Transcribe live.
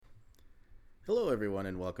Hello, everyone,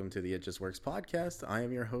 and welcome to the It Just Works podcast. I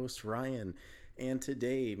am your host, Ryan, and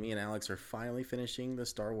today me and Alex are finally finishing the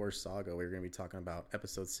Star Wars saga. We're going to be talking about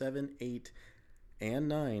episodes 7, 8, and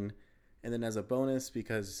 9. And then, as a bonus,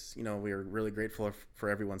 because we are really grateful for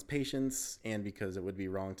everyone's patience, and because it would be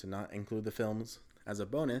wrong to not include the films, as a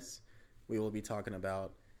bonus, we will be talking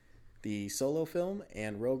about the Solo film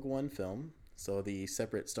and Rogue One film, so the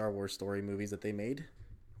separate Star Wars story movies that they made.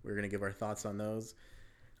 We're going to give our thoughts on those.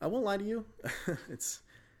 I won't lie to you. It's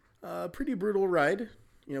a pretty brutal ride.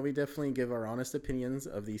 We definitely give our honest opinions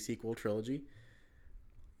of the sequel trilogy.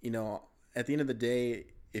 At the end of the day,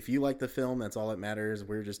 if you like the film, that's all that matters.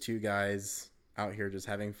 We're just two guys out here just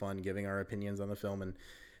having fun, giving our opinions on the film and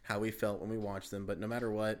how we felt when we watched them. But no matter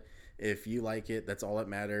what, if you like it, that's all that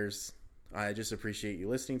matters. I just appreciate you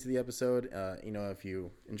listening to the episode. If you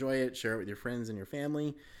enjoy it, share it with your friends and your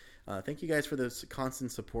family. Thank you guys for this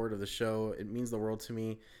constant support of the show. It means the world to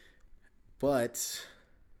me. But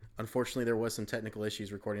unfortunately, there was some technical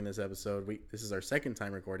issues recording this episode. This is our second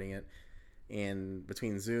time recording it. And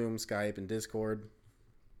between Zoom, Skype, and Discord,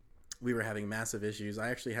 we were having massive issues. I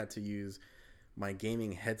actually had to use my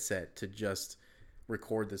gaming headset to just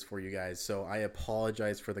record this for you guys. So I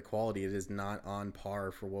apologize for the quality. It is not on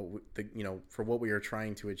par for what we are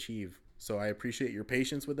trying to achieve. So I appreciate your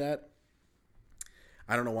patience with that.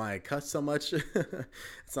 I don't know why I cuss so much.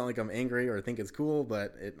 It's not like I'm angry or think it's cool,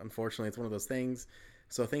 but unfortunately it's one of those things.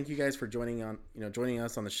 So thank you guys for joining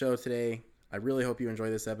us on the show today. I really hope you enjoy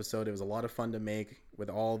this episode. It was a lot of fun to make with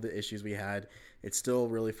all the issues we had. It's still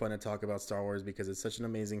really fun to talk about Star Wars because it's such an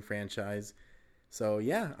amazing franchise. So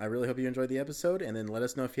yeah, I really hope you enjoyed the episode, and then let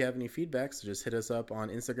us know if you have any feedback. So just hit us up on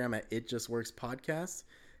Instagram at It Just Works Podcast,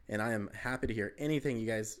 and I am happy to hear anything you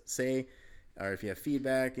guys say. Or if you have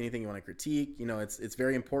feedback, anything you want to critique, it's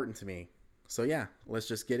very important to me. So yeah, let's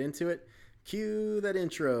just get into it. Cue that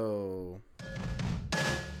intro.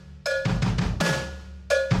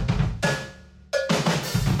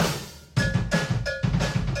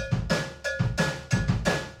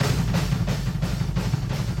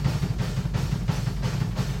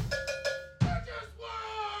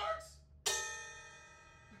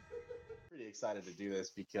 Pretty excited to do this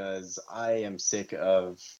because I am sick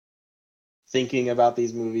of thinking about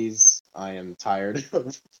these movies. I am tired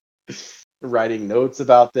of writing notes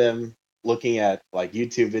about them, looking at like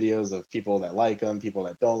YouTube videos of people that like them, people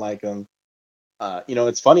that don't like them.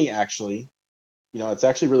 It's funny actually. It's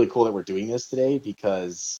actually really cool that we're doing this today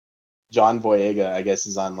because John Boyega, I guess,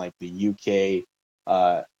 is on like the UK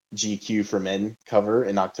GQ for Men cover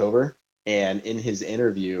in October, and in his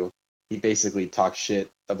interview, he basically talks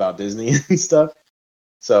shit about Disney and stuff.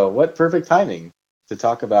 So, what perfect timing to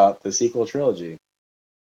talk about the sequel trilogy,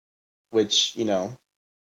 which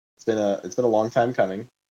it's been a long time coming.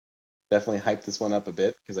 Definitely hype this one up a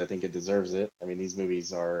bit because I think it deserves it. I mean, these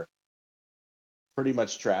movies are pretty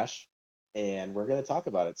much trash, and we're gonna talk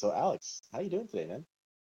about it. So, Alex, how you doing today, man?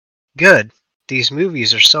 Good. These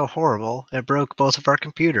movies are so horrible, it broke both of our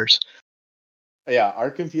computers. Yeah, our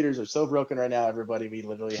computers are so broken right now, everybody. We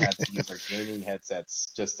literally had to use our gaming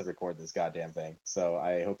headsets just to record this goddamn thing. So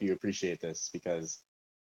I hope you appreciate this because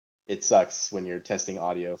it sucks when you're testing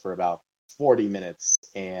audio for about 40 minutes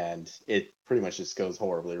and it pretty much just goes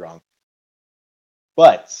horribly wrong.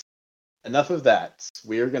 But enough of that.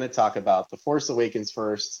 We are going to talk about The Force Awakens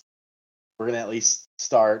first. We're going to at least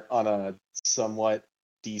start on a somewhat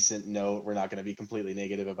decent note. We're not going to be completely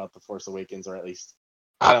negative about The Force Awakens, or at least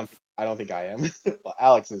I don't think I am. Well,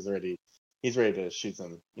 Alex is he's ready to shoot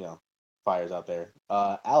some, fires out there.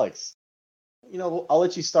 Alex, I'll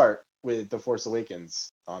let you start with The Force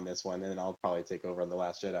Awakens on this one, and then I'll probably take over on The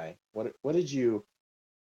Last Jedi. What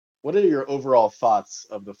are your overall thoughts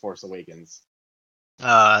of The Force Awakens?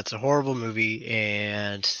 It's a horrible movie,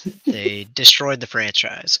 and they destroyed the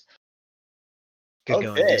franchise. Good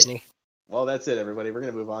going, Okay. Disney. Well, that's it, everybody. We're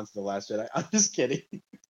gonna move on to The Last Jedi. I'm just kidding.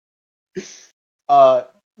 Uh,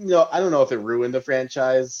 I don't know if it ruined the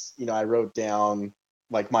franchise. I wrote down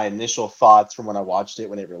like my initial thoughts from when I watched it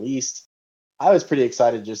when it released. I was pretty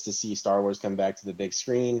excited just to see Star Wars come back to the big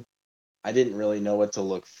screen. I didn't really know what to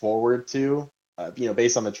look forward to.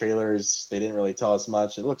 Based on the trailers, they didn't really tell us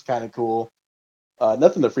much. It looked kind of cool.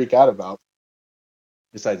 Nothing to freak out about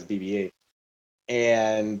besides BB-8.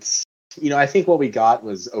 And I think what we got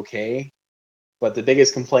was okay. But the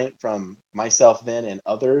biggest complaint from myself then and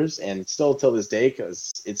others, and still till this day,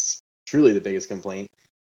 because it's truly the biggest complaint,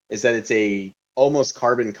 is that it's a almost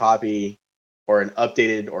carbon copy or an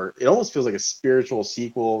updated, or it almost feels like a spiritual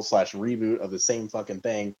sequel slash reboot of the same fucking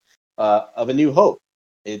thing, of A New Hope.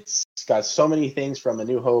 It's got so many things from A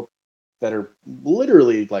New Hope that are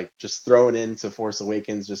literally like just thrown into Force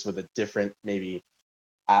Awakens just with a different maybe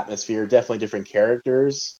atmosphere, definitely different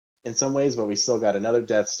characters in some ways, but we still got another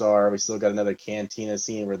Death Star. We still got another cantina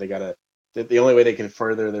scene where they gotta. The only way they can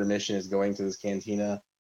further their mission is going to this cantina.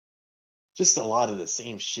 Just a lot of the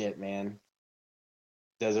same shit, man.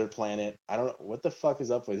 Desert planet. I don't know what the fuck is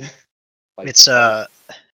up with it. Like It's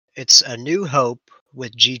a New Hope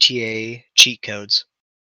with GTA cheat codes.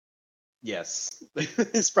 yes,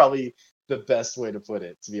 it's probably the best way to put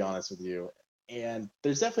it, to be honest with you. And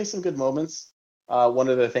there's definitely some good moments. One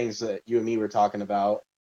of the things that you and me were talking about,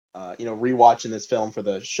 rewatching this film for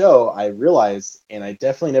the show, I realized, and I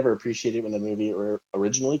definitely never appreciated when the movie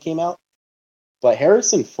originally came out, but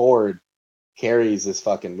Harrison Ford carries this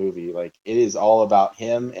fucking movie. Like it is all about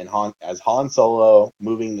him and Han Solo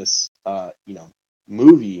moving this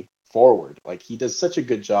movie forward. Like he does such a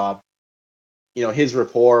good job. His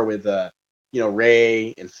rapport with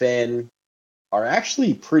Rey and Finn are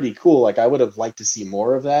actually pretty cool. Like I would have liked to see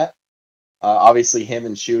more of that. Obviously, him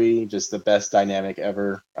and Chewie, just the best dynamic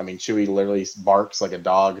ever. I mean, Chewie literally barks like a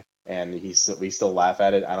dog, and we still laugh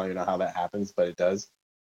at it. I don't even know how that happens, but it does.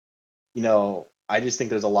 I just think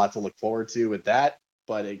there's a lot to look forward to with that,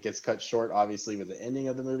 but it gets cut short, obviously, with the ending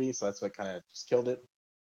of the movie, so that's what kind of just killed it.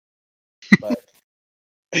 But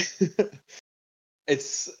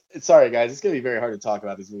it's sorry, guys. It's gonna be very hard to talk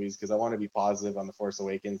about these movies because I want to be positive on The Force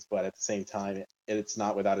Awakens, but at the same time, it's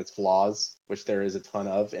not without its flaws, which there is a ton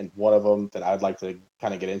of. And one of them that I'd like to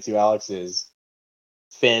kind of get into, Alex, is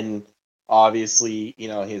Finn. Obviously,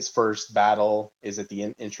 his first battle is at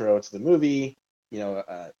the intro to the movie.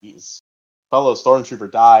 His fellow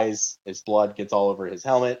stormtrooper dies. His blood gets all over his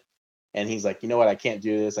helmet, and he's like, "You know what? I can't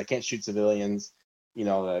do this. I can't shoot civilians.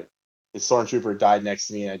 The stormtrooper died next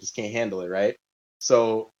to me, and I just can't handle it, right?"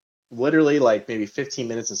 So literally, like maybe 15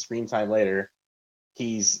 minutes of screen time later,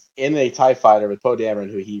 he's in a TIE fighter with Poe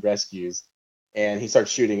Dameron, who he rescues, and he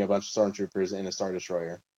starts shooting a bunch of stormtroopers in a Star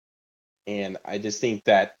Destroyer. And I just think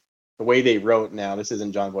that the way they wrote, now this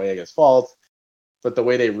isn't John Boyega's fault, but the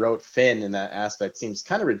way they wrote Finn in that aspect seems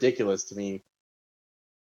kind of ridiculous to me.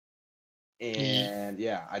 And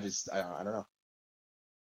yeah, I don't know.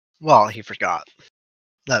 Well, he forgot.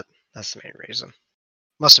 That's the main reason.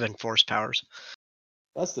 Must have been force powers.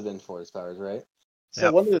 Must have been force powers, right? So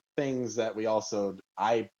Yep. one of the things that we also,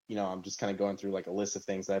 I'm just kind of going through like a list of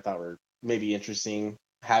things that I thought were maybe interesting,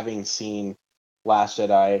 having seen Last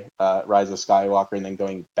Jedi, Rise of Skywalker, and then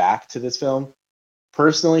going back to this film.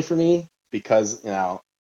 Personally, for me, because I know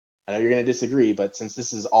you're going to disagree, but since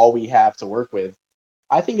this is all we have to work with,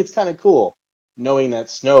 I think it's kind of cool knowing that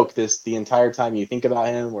Snoke, the entire time you think about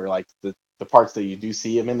him, or like the parts that you do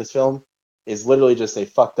see him in this film, is literally just a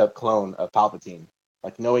fucked up clone of Palpatine.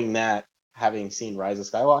 Like knowing that, having seen Rise of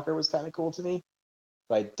Skywalker was kind of cool to me,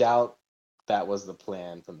 but I doubt that was the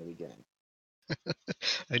plan from the beginning.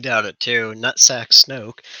 I doubt it too. Nutsack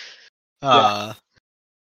Snoke. Yeah.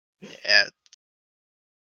 Yeah.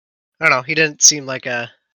 I don't know. He didn't seem like a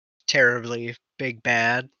terribly big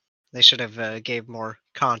bad. They should have gave more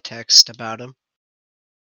context about him,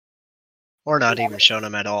 or not even shown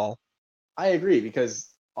him at all. I agree because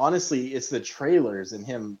honestly, it's the trailers and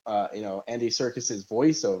him, Andy Serkis's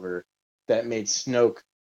voiceover that made Snoke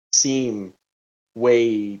seem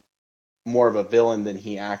way more of a villain than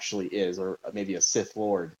he actually is, or maybe a Sith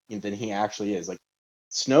Lord than he actually is. Like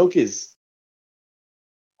Snoke is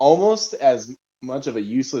almost as much of a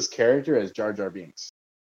useless character as Jar Jar Binks.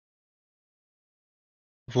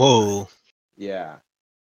 Whoa. Yeah,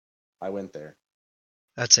 I went there.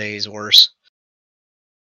 I'd say he's worse.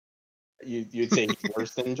 You'd say he's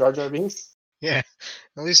worse than Jar Jar Binks? Yeah.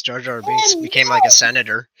 At least Jar Jar Binks became like a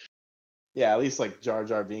senator. Yeah, at least like Jar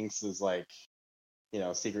Jar Binks is like,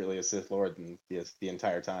 secretly a Sith Lord the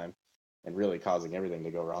entire time, and really causing everything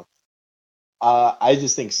to go wrong. I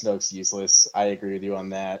just think Snoke's useless. I agree with you on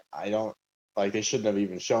that. I don't like they shouldn't have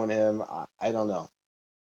even shown him. I don't know.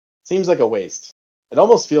 Seems like a waste. It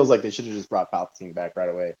almost feels like they should have just brought Palpatine back right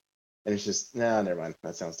away. And it's just, never mind.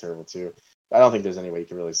 That sounds terrible too. I don't think there's any way you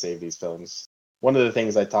can really save these films. One of the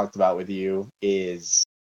things I talked about with you is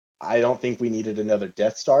I don't think we needed another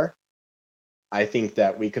Death Star. I think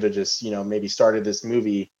that we could have just, maybe started this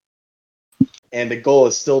movie, and the goal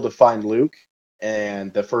is still to find Luke,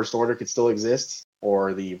 and the First Order could still exist,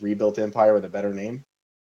 or the rebuilt Empire with a better name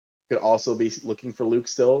could also be looking for Luke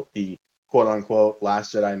still, the quote unquote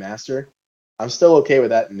Last Jedi Master. I'm still okay with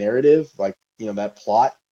that narrative, like, that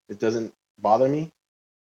plot. It doesn't bother me.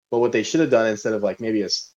 But what they should have done instead of like maybe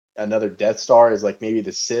another Death Star is like maybe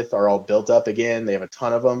the Sith are all built up again. They have a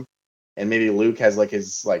ton of them. And maybe Luke has like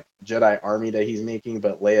his like Jedi army that he's making,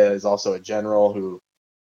 but Leia is also a general who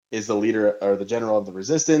is the leader or the general of the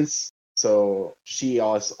resistance. So she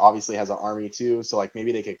obviously has an army too. So like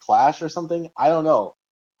maybe they could clash or something. I don't know.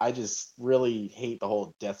 I just really hate the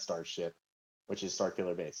whole Death Star shit, which is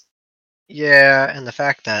Starkiller Base. Yeah, and the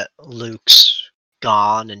fact that Luke's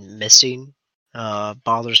gone and missing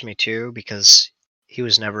bothers me too because he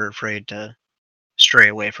was never afraid to stray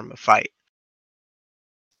away from a fight.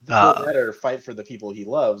 Well, that or fight for the people he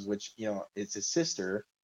loves, which it's his sister,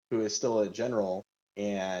 who is still a general,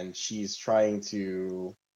 and she's trying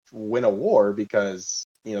to win a war because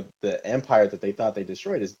the empire that they thought they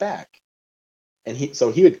destroyed is back, and he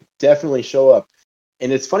would definitely show up.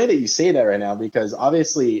 And it's funny that you say that right now because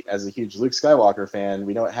obviously, as a huge Luke Skywalker fan,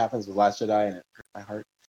 we know what happens with Last Jedi, and it hurt my heart.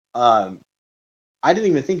 I didn't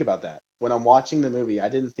even think about that when I'm watching the movie. I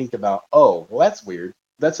didn't think about, oh, well, that's weird.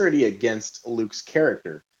 That's already against Luke's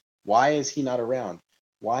character. Why is he not around?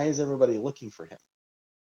 Why is everybody looking for him?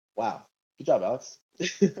 Wow. Good job, Alex.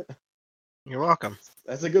 You're welcome.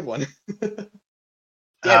 That's a good one.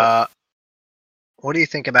 What do you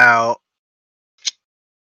think about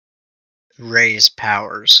Rey's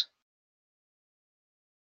powers?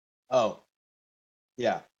 Oh,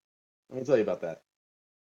 yeah. Let me tell you about that.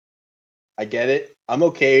 I get it. I'm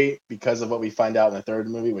okay because of what we find out in the third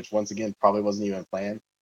movie, which once again probably wasn't even planned.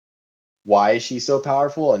 Why is she so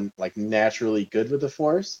powerful and like naturally good with the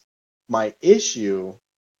Force? My issue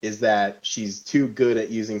is that she's too good at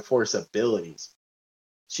using Force abilities.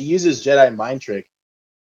 She uses Jedi mind trick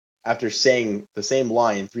after saying the same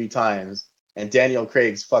line 3 times, and Daniel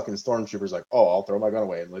Craig's fucking stormtrooper's like, "Oh, I'll throw my gun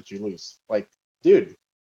away and let you loose." Like, dude,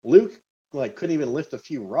 Luke like couldn't even lift a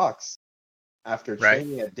few rocks after Right.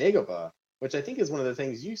 training at Dagobah, which I think is one of the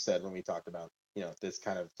things you said when we talked about this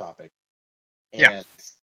kind of topic. And Yeah.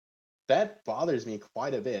 that bothers me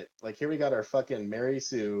quite a bit. Like, here we got our fucking Mary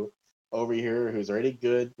Sue over here who's already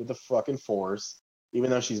good with the fucking Force, even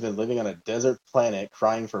though she's been living on a desert planet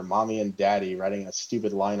crying for mommy and daddy, writing a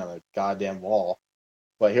stupid line on a goddamn wall.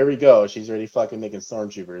 But here we go. She's already fucking making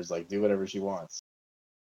stormtroopers, like, do whatever she wants.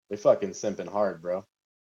 They fucking simping hard, bro.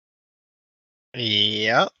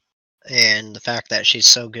 Yeah. And the fact that she's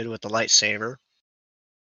so good with the lightsaber,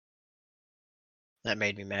 that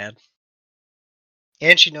made me mad.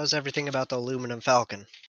 And she knows everything about the aluminum falcon.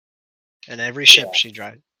 And every ship she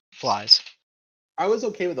flies. I was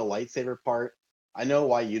okay with the lightsaber part. I know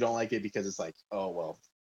why you don't like it because it's like, oh, well,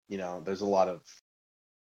 there's a lot of.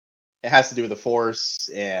 It has to do with the Force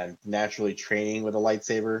and naturally training with a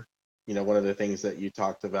lightsaber. One of the things that you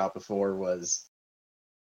talked about before was,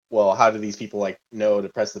 well, how do these people like know to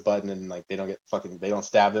press the button and like they don't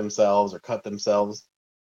stab themselves or cut themselves?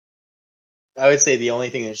 I would say the only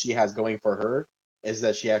thing that she has going for her is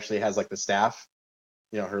that she actually has like the staff,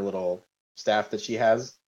 her little staff that she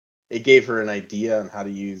has. It gave her an idea on how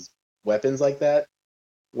to use weapons like that.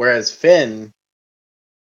 Whereas Finn,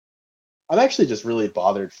 I'm actually just really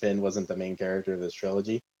bothered Finn wasn't the main character of this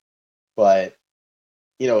trilogy. But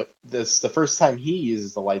the first time he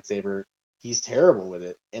uses the lightsaber, he's terrible with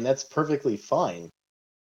it, and that's perfectly fine.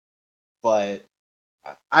 But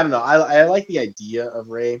I don't know. I like the idea of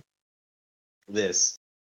Rey, this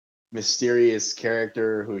mysterious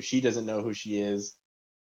character who she doesn't know who she is.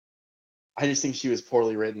 I just think she was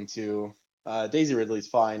poorly written too. Daisy Ridley's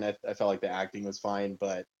fine. I felt like the acting was fine,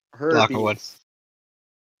 but her Block of being wood.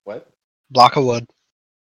 What? Block of wood.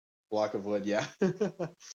 Block of wood, yeah.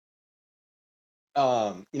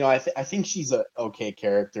 I think she's a okay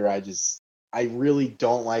character. I really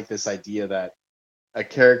don't like this idea that a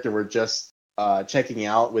character we're just checking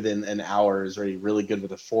out within an hour is already really good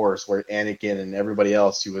with the Force, where Anakin and everybody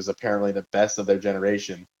else who was apparently the best of their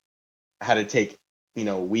generation had to take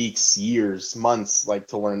weeks, years, months like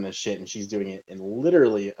to learn this shit, and she's doing it in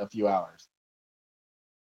literally a few hours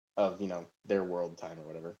of their world time or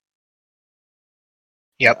whatever.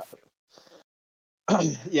 Yep.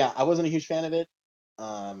 Yeah, I wasn't a huge fan of it.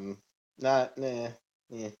 Yeah.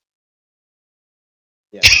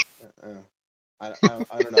 I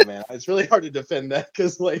don't know, man. It's really hard to defend that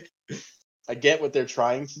because like I get what they're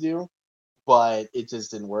trying to do, but it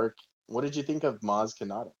just didn't work. What did you think of Maz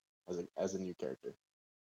Kanata as a new character?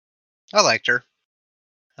 I liked her.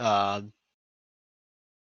 That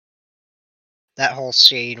whole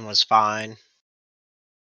scene was fine.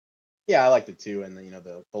 Yeah, I liked it too, and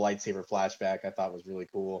the lightsaber flashback I thought was really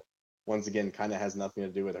cool. Once again, kind of has nothing to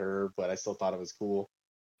do with her, but I still thought it was cool.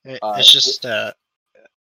 It's just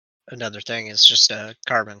another thing. It's just a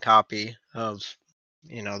carbon copy of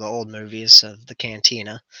the old movies of the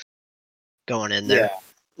Cantina going in there.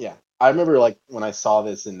 Yeah. I remember like when I saw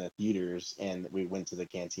this in the theaters and we went to the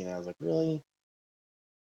Cantina, I was like, really?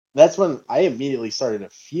 That's when I immediately started to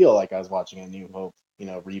feel like I was watching A New Hope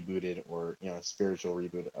rebooted or spiritual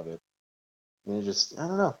reboot of it. And I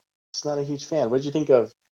don't know, just not a huge fan. What did you think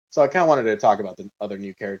of? So I kind of wanted to talk about the other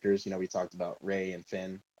new characters. We talked about Rey and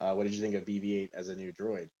Finn. What did you think of BB-8 as a new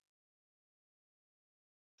droid?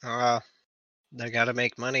 They gotta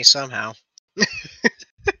make money somehow.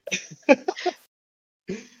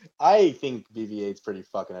 I think BB-8's pretty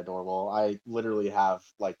fucking adorable. I literally have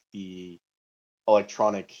like the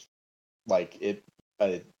electronic, like it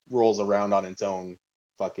rolls around on its own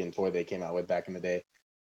fucking toy they came out with back in the day.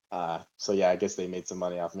 So yeah, I guess they made some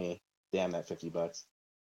money off me. Damn that $50.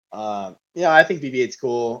 I think BB-8's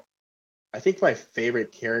cool. I think my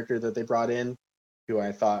favorite character that they brought in, who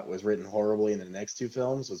I thought was written horribly in the next two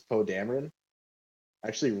films, was Poe Dameron. I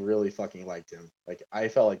actually really fucking liked him. Like I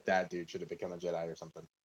felt like that dude should have become a Jedi or something.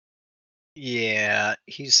 Yeah,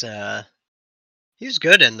 he's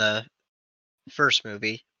good in the first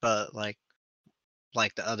movie, but like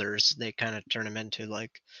the others, they kind of turn him into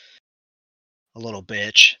like a little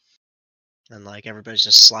bitch, and like everybody's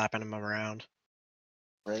just slapping him around.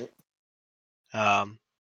 Right?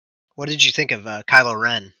 What did you think of Kylo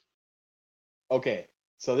Ren? Okay,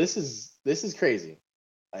 so this is crazy,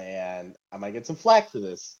 and I might get some flack for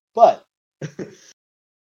this, but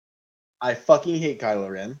I fucking hate Kylo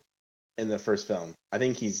Ren in the first film. I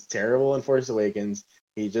think he's terrible in Force Awakens.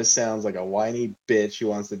 He just sounds like a whiny bitch who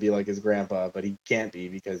wants to be like his grandpa, but he can't be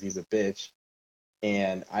because he's a bitch.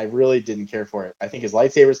 And I really didn't care for it. I think his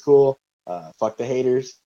lightsaber's cool. Fuck the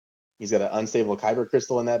haters. He's got an unstable kyber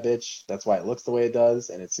crystal in that bitch. That's why it looks the way it does,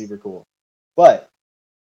 and it's super cool. But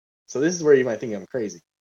so this is where you might think I'm crazy.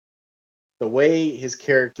 The way his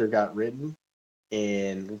character got written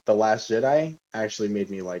in The Last Jedi actually made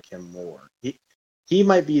me like him more. He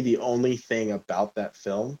might be the only thing about that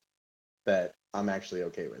film that I'm actually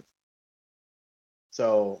okay with.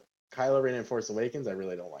 So Kylo Ren in Force Awakens, I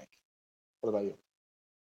really don't like. What about you?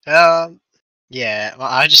 Yeah, well,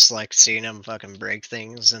 I just like seeing him fucking break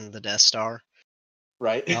things in the Death Star.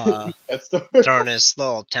 Right? That's Throwing his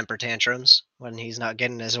little temper tantrums when he's not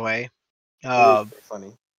getting his way. it is pretty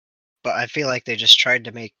funny. But I feel like they just tried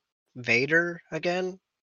to make Vader again,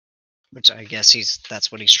 which I guess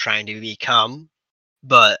that's what he's trying to become.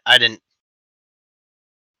 But I didn't.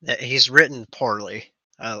 He's written poorly.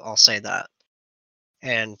 I'll say that.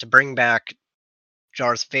 And to bring back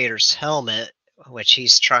Darth Vader's helmet, which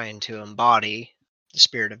he's trying to embody the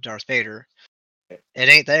spirit of Darth Vader, it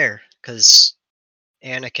ain't there because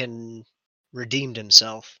Anakin redeemed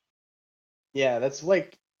himself. Yeah, that's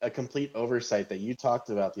like a complete oversight that you talked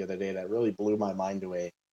about the other day that really blew my mind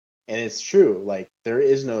away. And it's true, like there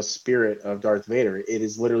is no spirit of Darth Vader. It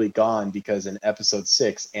is literally gone because in episode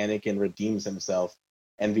 6, Anakin redeems himself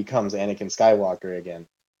and becomes Anakin Skywalker again,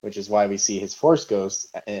 which is why we see his Force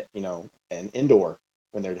ghost, and Endor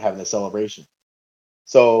when they're having the celebration.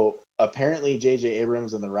 So apparently J.J.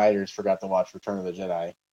 Abrams and the writers forgot to watch Return of the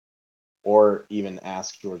Jedi, or even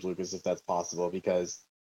ask George Lucas if that's possible, because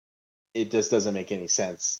it just doesn't make any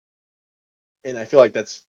sense. And I feel like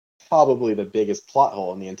that's probably the biggest plot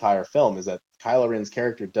hole in the entire film, is that Kylo Ren's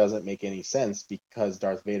character doesn't make any sense because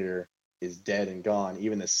Darth Vader is dead and gone,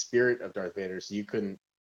 even the spirit of Darth Vader. So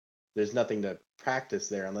there's nothing to practice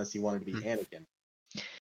there unless you wanted to be Anakin.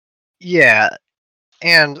 Yeah,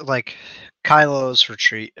 and like Kylo's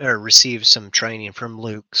received some training from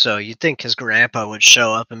Luke, so you'd think his grandpa would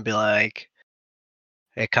show up and be like,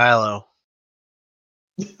 "Hey, Kylo,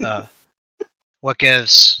 what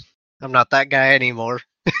gives? I'm not that guy anymore."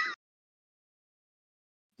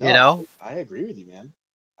 No, I agree with you, man.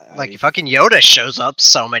 Like fucking Yoda shows up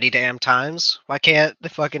so many damn times. Why can't the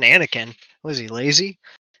fucking Anakin? Was he lazy?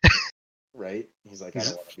 Right? He's like, I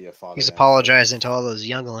don't want to be a father. He's apologizing to all those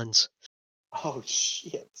younglings. Oh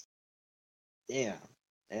shit! Damn,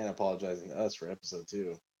 and apologizing to us for episode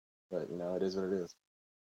 2, but it is what it is.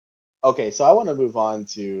 Okay, so I want to move on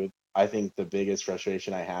to, I think, the biggest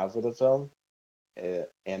frustration I have with the film,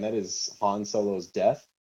 and that is Han Solo's death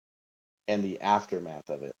and the aftermath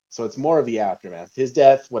of it. So it's more of the aftermath. His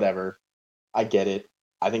death, whatever. I get it.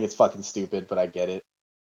 I think it's fucking stupid, but I get it.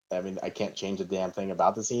 I mean, I can't change a damn thing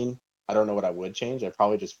about the scene. I don't know what I would change. I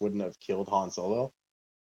probably just wouldn't have killed Han Solo.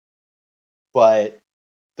 But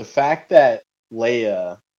the fact that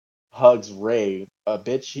Leia hugs Rey, a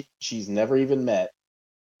bitch she's never even met,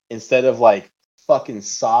 instead of like fucking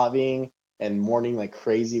sobbing and mourning like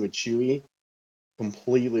crazy with Chewie,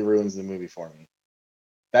 completely ruins the movie for me.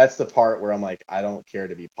 That's the part where I'm like, I don't care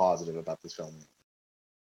to be positive about this film.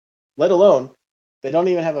 Let alone, they don't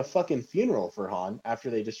even have a fucking funeral for Han after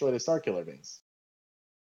they destroy the Starkiller base.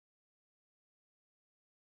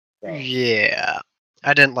 So. Yeah,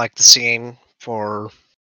 I didn't like the scene for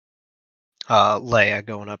Leia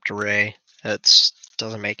going up to Rey. It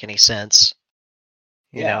doesn't make any sense.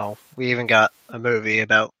 You Yeah. know, we even got a movie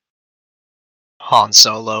about Han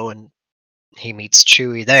Solo, and he meets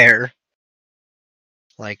Chewie there.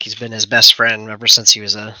 Like he's been his best friend ever since he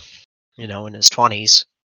was in his 20s.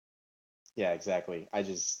 Yeah, exactly. I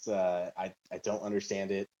just I don't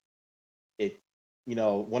understand it. It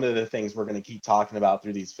one of the things we're going to keep talking about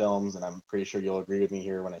through these films, and I'm pretty sure you'll agree with me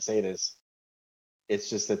here when I say this. It's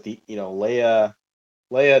just that Leia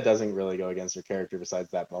doesn't really go against her character besides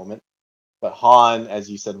that moment. But Han, as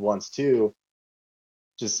you said once too,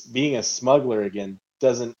 just being a smuggler again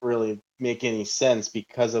doesn't really make any sense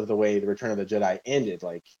because of the way the Return of the Jedi ended.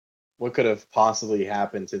 Like, what could have possibly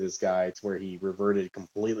happened to this guy to where he reverted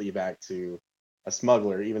completely back to a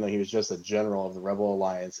smuggler, even though he was just a general of the Rebel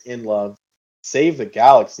Alliance in love, save the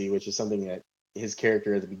galaxy, which is something that his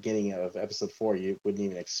character at the beginning of Episode 4 you wouldn't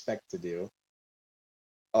even expect to do.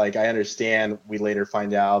 Like, I understand we later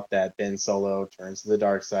find out that Ben Solo turns to the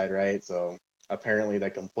dark side, right? So apparently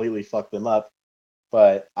that completely fucked them up,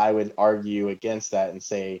 but I would argue against that and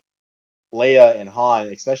say Leia and Han,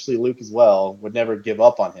 especially Luke as well, would never give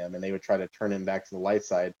up on him and they would try to turn him back to the light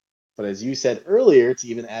side. But as you said earlier, to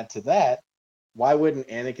even add to that, why wouldn't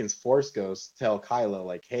Anakin's Force Ghost tell Kylo,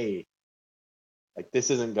 like, hey, like, this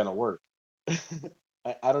isn't going to work?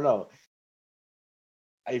 I don't know.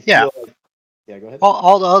 I Yeah, feel like, yeah, go ahead.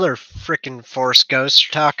 all the other freaking Force ghosts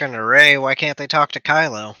are talking to Rey. Why can't they talk to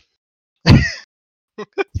Kylo? Dude,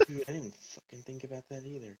 I didn't fucking think about that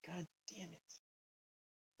either. God damn it.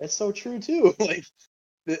 That's so true, too. Like,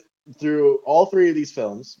 through all three of these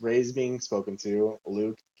films, Rey's being spoken to.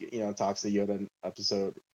 Luke, talks to Yoda in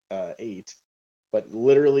Episode 8, but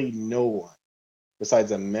literally no one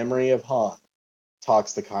besides a memory of Han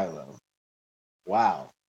talks to Kylo. Wow,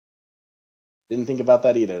 didn't think about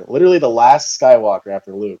that either. Literally the last Skywalker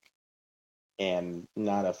after Luke, and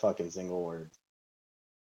not a fucking single word.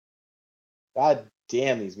 God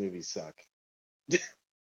damn, these movies suck.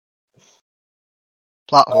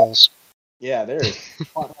 Plot holes. Yeah, there's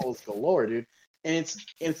plot holes galore, dude. And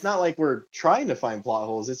it's not like we're trying to find plot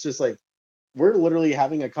holes. It's just like we're literally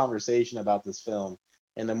having a conversation about this film,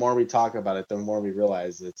 and the more we talk about it, the more we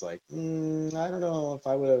realize it's like, I don't know if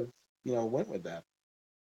I would have, went with that.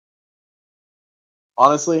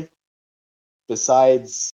 Honestly,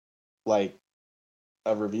 besides like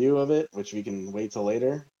a review of it, which we can wait till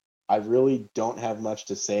later, I really don't have much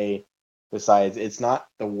to say. Besides, it's not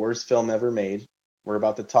the worst film ever made. We're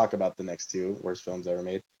about to talk about the next two worst films ever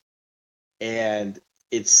made, and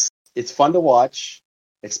it's fun to watch,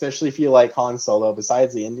 especially if you like Han Solo.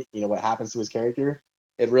 Besides the end, what happens to his character,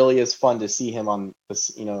 it really is fun to see him on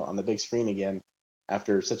on the big screen again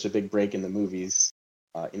after such a big break in the movies.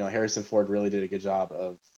 Harrison Ford really did a good job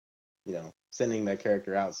of sending that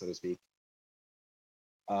character out, so to speak.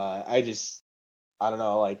 I don't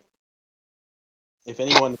know, like if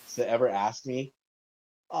anyone to ever ask me,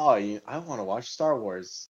 oh, I want to watch Star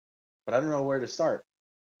Wars, but I don't know where to start.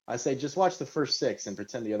 I say just watch the first six and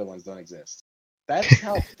pretend the other ones don't exist. That's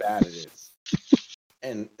how bad it is.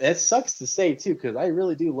 And it sucks to say too, because I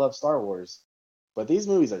really do love Star Wars, but these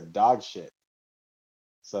movies are dog shit.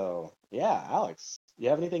 So yeah, Alex, you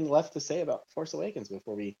have anything left to say about Force Awakens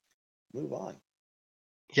before we move on?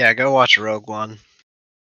 Yeah, go watch Rogue One.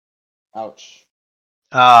 Ouch.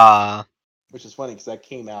 Ah, Which is funny because that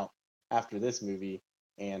came out after this movie,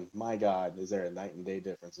 and my God, is there a night and day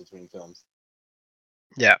difference between films?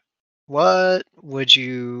 yeah. What would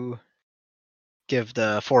you give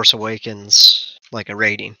the Force Awakens like a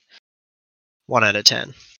rating? 1 out of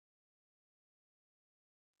 10.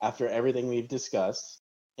 After everything we've discussed,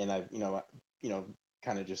 and I've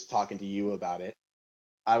kind of just talking to you about it,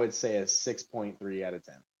 I would say a 6.3 out of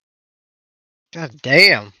 10. God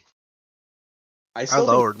damn. I I still think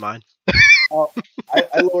lowered mine.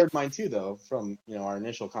 I lowered mine too, though, from our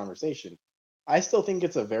initial conversation. I still think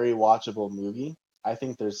it's a very watchable movie. I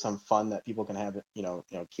think there's some fun that people can have,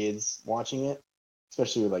 kids watching it,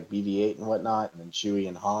 especially with like BB-8 and whatnot, and then Chewie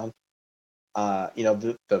and Han.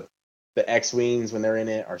 The X-wings when they're in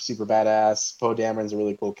it are super badass. Poe Dameron's a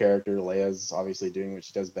really cool character. Leia's obviously doing what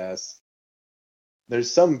she does best.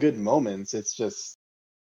 There's some good moments. It's just,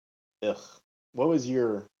 ugh. What was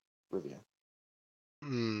your review?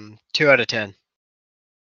 2 out of 10.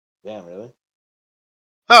 Damn, really?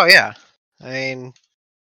 Oh yeah. I mean,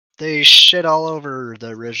 they shit all over the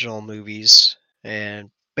original movies, and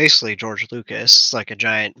basically George Lucas is like a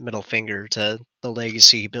giant middle finger to the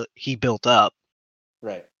legacy he built up.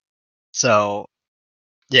 Right. So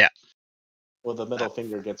yeah, Well, the middle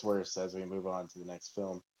finger gets worse as we move on to the next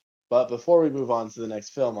film. But before we move on to the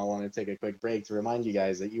next film, I want to take a quick break to remind you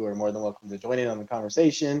guys that you are more than welcome to join in on the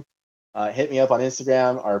conversation. Hit me up on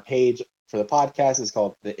Instagram. Our page for the podcast is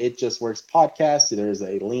called the It Just Works Podcast. There's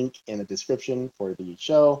a link in the description for the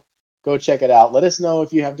show. Go check it out. Let us know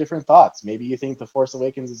if you have different thoughts. Maybe you think The Force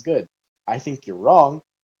Awakens is good. I think you're wrong,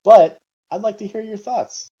 but I'd like to hear your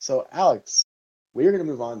thoughts. So, Alex, we're going to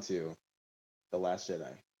move on to The Last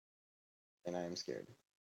Jedi. And I am scared.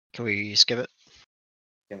 Can we skip it?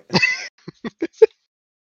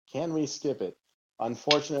 Can we skip it?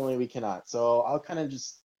 Unfortunately, we cannot. So I'll kind of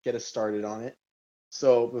just get us started on it.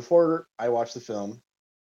 So before I watched the film,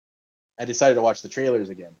 I decided to watch the trailers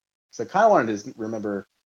again. So I kind of wanted to remember,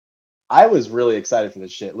 I was really excited for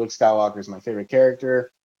this shit. Luke Skywalker is my favorite character.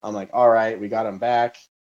 I'm like, all right, we got him back.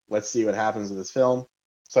 Let's see what happens with this film.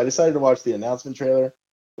 So I decided to watch the announcement trailer,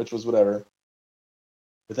 which was whatever.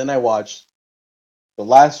 But then I watched the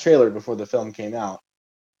last trailer before the film came out.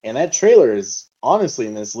 And that trailer is honestly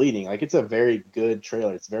misleading. Like, it's a very good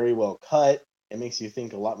trailer. It's very well cut. It makes you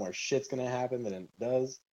think a lot more shit's going to happen than it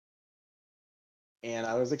does. And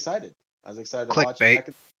I was excited. I was excited to watch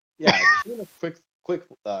it. Yeah, quick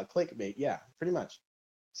clickbait. Yeah, pretty much.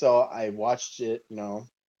 So I watched it,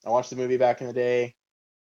 I watched the movie back in the day.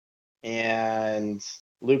 And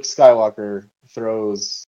Luke Skywalker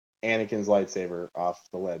throws Anakin's lightsaber off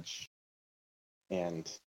the ledge.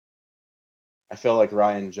 And I feel like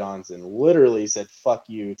Rian Johnson literally said fuck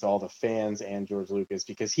you to all the fans and George Lucas,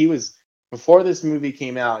 because before this movie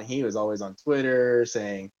came out, he was always on Twitter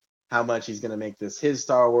saying how much he's going to make this his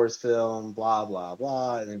Star Wars film, blah, blah,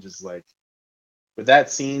 blah. And then just like, with that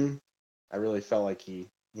scene, I really felt like he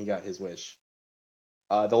got his wish.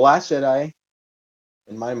 The Last Jedi,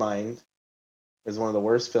 in my mind, is one of the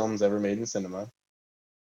worst films ever made in cinema.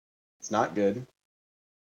 It's not good.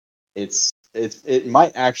 It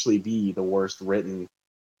might actually be the worst written,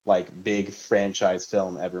 like, big franchise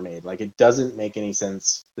film ever made. Like, it doesn't make any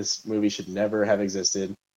sense. This movie should never have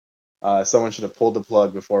existed. Someone should have pulled the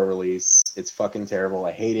plug before release. It's fucking terrible.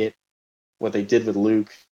 I hate it. What they did with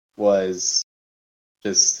Luke was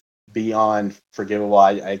just beyond forgivable.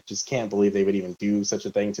 I just can't believe they would even do such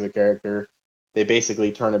a thing to a character. They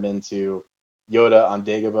basically turn him into Yoda on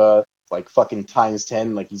Dagobah, like fucking times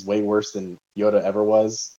 10. Like, he's way worse than Yoda ever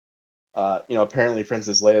was. Apparently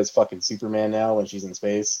Princess Leia is fucking Superman now when she's in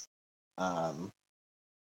space. General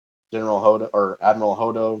Hodo or Admiral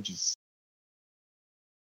Hodo just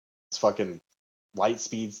fucking light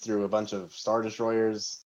speeds through a bunch of Star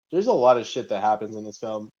Destroyers. There's a lot of shit that happens in this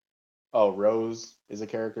film. Oh, Rose is a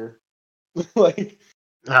character. Like,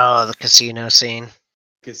 the casino scene.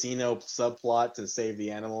 Casino subplot to save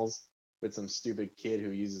the animals with some stupid kid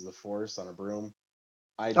who uses the Force on a broom.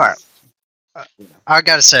 I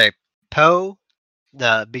gotta say, Poe,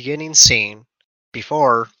 the beginning scene,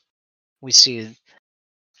 before we see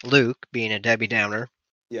Luke being a Debbie Downer.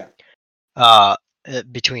 Yeah.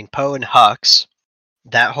 Between Poe and Hux,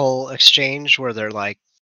 that whole exchange where they're like,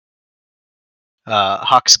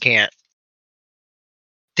 Hux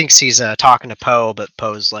thinks he's talking to Poe, but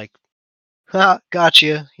Poe's like,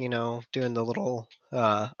 gotcha, doing the little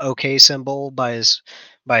OK symbol by his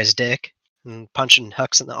dick and punching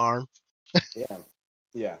Hux in the arm.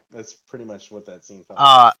 Yeah, that's pretty much what that scene felt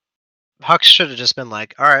like. Hux should have just been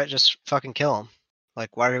like, all right, just fucking kill him.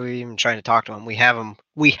 Like, why are we even trying to talk to him? We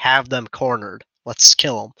have them cornered. Let's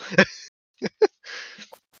kill them.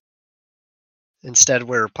 Instead,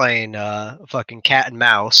 we're playing fucking cat and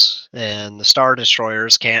mouse, and the Star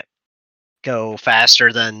Destroyers can't go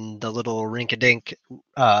faster than the little rink-a-dink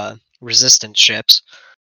resistance ships.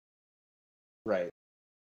 Right.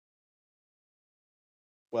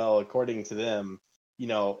 Well, according to them,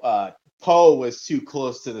 Poe was too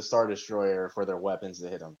close to the Star Destroyer for their weapons to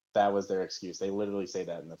hit him. That was their excuse. They literally say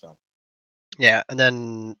that in the film. Yeah, and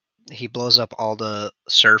then he blows up all the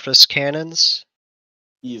surface cannons.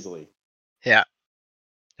 Easily. Yeah.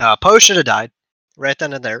 Poe should have died right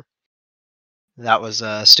then and there. That was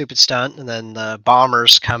a stupid stunt. And then the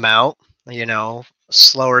bombers come out,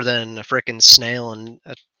 slower than a freaking snail in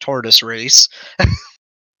a tortoise race.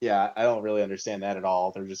 Yeah, I don't really understand that at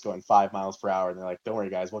all. They're just going 5 miles per hour, and they're like, "Don't worry,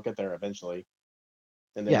 guys, we'll get there eventually."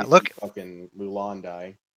 And then look, fucking Mulan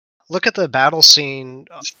die. Look at the battle scene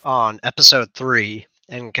on Episode 3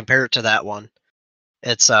 and compare it to that one.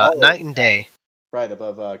 It's night and day. Right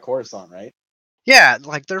above Coruscant, right? Yeah,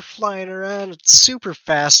 like they're flying around. It's super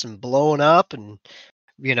fast and blowing up, and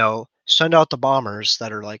send out the bombers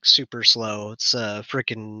that are like super slow. It's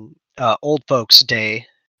freaking old folks' day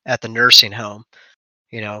at the nursing home.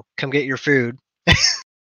 Come get your food.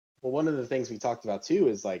 Well, one of the things we talked about too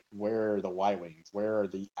is like, where are the Y-wings? Where are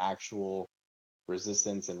the actual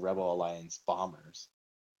Resistance and Rebel Alliance bombers,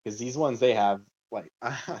 because these ones they have like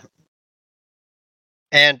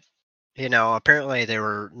And, apparently they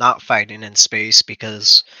were not fighting in space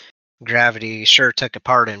because gravity sure took a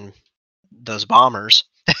part in those bombers.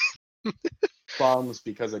 bombs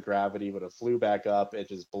because of gravity would have flew back up. It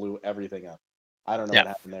just blew everything up. I don't know Yeah. what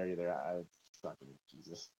happened there either. I fucking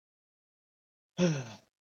Jesus.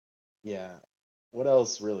 Yeah. What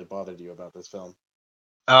else really bothered you about this film?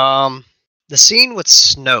 The scene with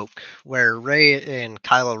Snoke, where Rey and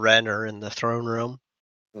Kylo Ren are in the throne room.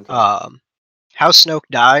 Okay. How Snoke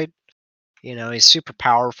died. He's super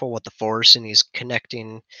powerful with the Force, and he's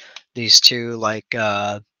connecting these two like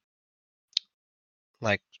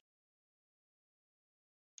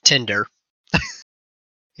Tinder.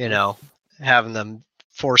 Having them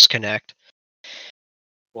Force connect.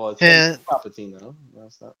 Well, it's And Palpatine though.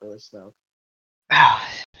 That's not really Snoke.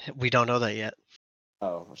 we don't know that yet.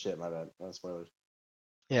 Oh shit, my bad. No spoilers.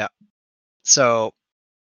 Yeah. So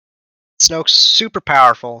Snoke's super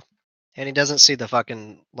powerful, and he doesn't see the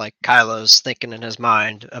fucking like Kylo's thinking in his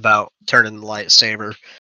mind about turning the lightsaber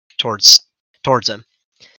towards him.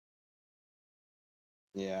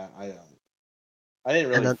 Yeah, I didn't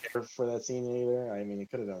really And then care for that scene either. I mean, it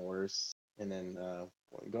could have done worse. And then,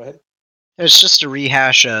 go ahead. it's just a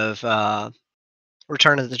rehash of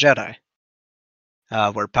Return of the Jedi,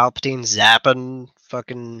 where Palpatine's zapping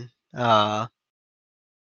fucking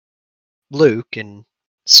Luke, and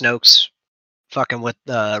Snoke's fucking with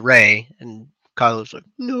Rey, and Kylo's like,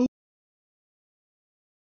 no.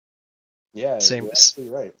 Yeah, Same, you're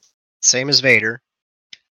absolutely right. same as Vader.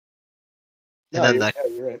 No, And then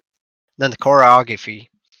you're right. the choreography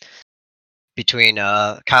between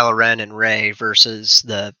Kylo Ren and Rey versus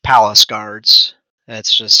the Palace Guards.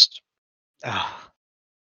 It's just,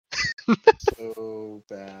 So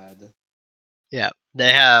bad. yeah.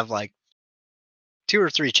 They have like 2 or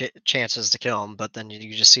 3 chances to kill him, but then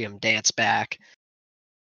you just see him dance back,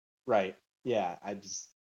 Right. Yeah, I just.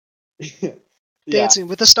 Yeah, dancing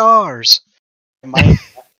with the stars. I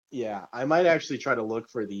might actually try to look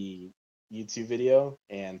for the YouTube video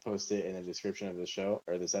and post it in the description of the show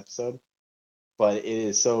or this episode. But it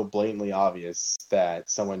is so blatantly obvious that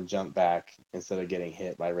someone jumped back instead of getting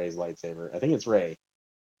hit by Rey's lightsaber. I think it's Rey.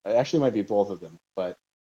 It actually might be both of them, but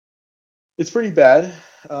it's pretty bad.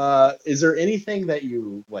 Is there anything that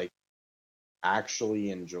you like actually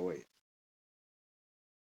enjoyed?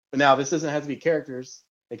 Now, this doesn't have to be characters.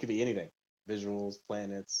 It could be anything: visuals,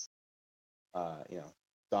 planets,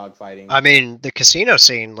 dog fighting. I mean, the casino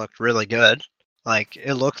scene looked really good. Like,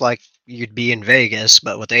 it looked like you'd be in Vegas,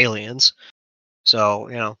 but with aliens.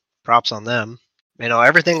 So, props on them.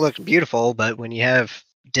 Everything looked beautiful, but when you have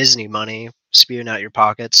Disney money spewing out your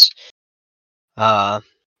pockets,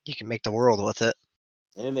 you can make the world with it.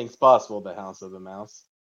 Anything's possible, but House of the Mouse.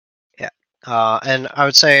 Yeah. And I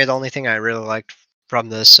would say the only thing I really liked from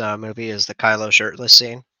this movie is the Kylo shirtless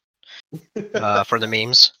scene for the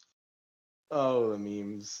memes. Oh, the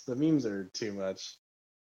memes. The memes are too much.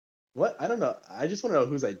 What? I don't know. I just want to know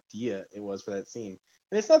whose idea it was for that scene.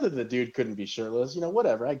 And it's not that the dude couldn't be shirtless.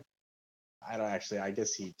 Whatever. I don't actually. I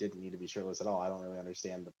guess he didn't need to be shirtless at all. I don't really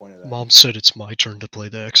understand the point of that. Mom said it's my turn to play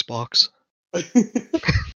the Xbox.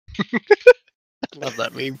 Love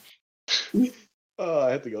that meme. Oh,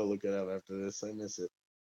 I have to go look it up after this. I miss it.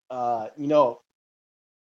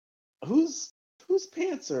 Whose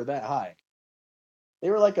pants are that high? They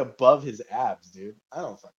were like above his abs, dude. I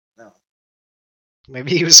don't fucking know.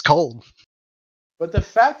 Maybe he was cold. But the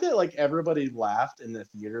fact that like everybody laughed in the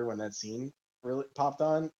theater when that scene really popped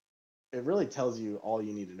on, it really tells you all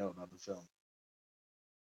you need to know about the film.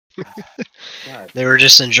 God. They were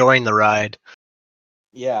just enjoying the ride.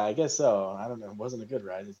 Yeah, I guess so. I don't know. It wasn't a good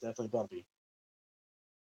ride. It's definitely bumpy.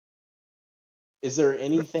 Is there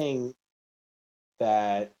anything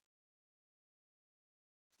that?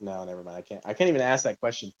 No, never mind. I can't even ask that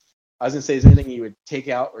question. I was gonna say, is there anything you would take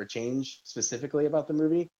out or change specifically about the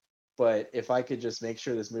movie? But if I could just make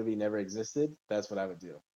sure this movie never existed, that's what I would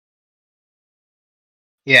do.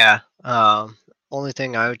 Yeah. Only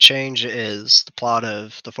thing I would change is the plot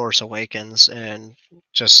of The Force Awakens and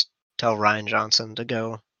just tell Rian Johnson to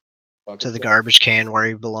go to the garbage can where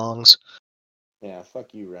he belongs. Yeah,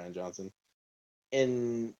 fuck you, Rian Johnson.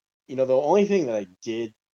 And the only thing that I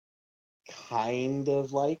did kind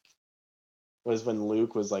of like was when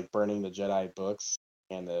Luke was like burning the Jedi books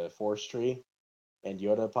and the Force tree, and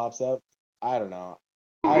Yoda pops up. I don't know.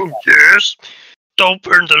 Yes. Don't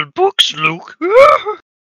burn the books, Luke.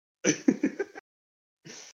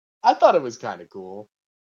 I thought it was kind of cool.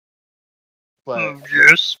 But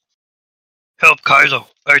yes. Help Kylo.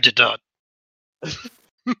 I did not.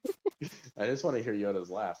 I just want to hear Yoda's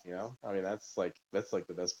laugh. I mean, that's like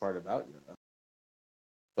the best part about Yoda.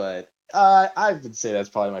 But I would say that's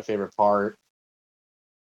probably my favorite part.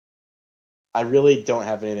 I really don't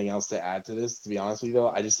have anything else to add to this, to be honest with you. Though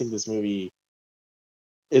I just think this movie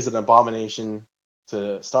is an abomination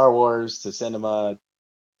to Star Wars, to cinema.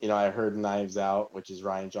 I heard Knives Out, which is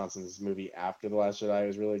Rian Johnson's movie after The Last Jedi,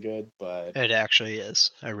 was really good, but It actually is.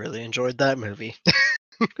 I really enjoyed that movie.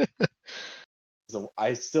 so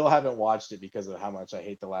I still haven't watched it because of how much I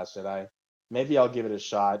hate The Last Jedi. Maybe I'll give it a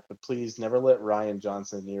shot, but please never let Rian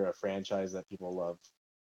Johnson near a franchise that people love.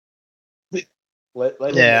 Let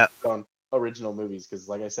him make Yeah. his own original movies because,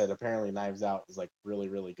 like I said, apparently Knives Out is like really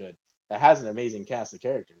really good. It has an amazing cast of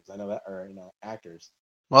characters. I know that, or actors.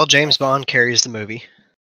 Well, James Bond carries the movie.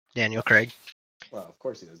 Daniel Craig. Well, of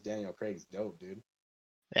course he does. Daniel Craig's dope, dude.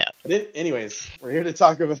 Yeah. But anyways, we're here to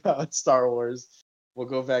talk about Star Wars. We'll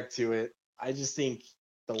go back to it. I just think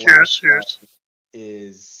the last Cheers.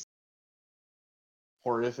 is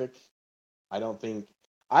horrific. I don't think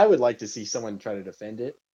I would like to see someone try to defend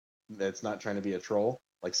it. That's not trying to be a troll,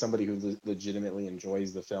 like somebody who legitimately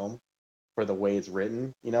enjoys the film for the way it's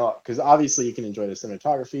written. Because obviously you can enjoy the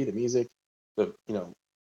cinematography, the music, the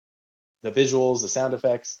the visuals, the sound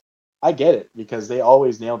effects. I get it because they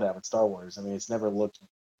always nail that with Star Wars. I mean, it's never looked.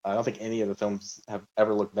 I don't think any of the films have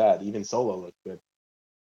ever looked bad. Even Solo looked good.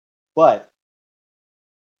 But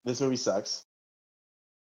this movie sucks.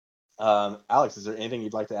 Alex, is there anything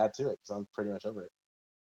you'd like to add to it? Because I'm pretty much over it.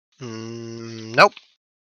 Nope.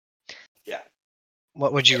 Yeah.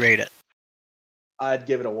 What would you rate it? I'd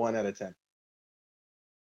give it a 1 out of 10.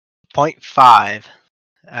 0.5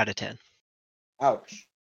 out of 10. Ouch.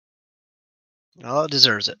 Oh, it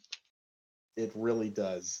deserves it. It really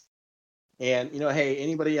does. And hey,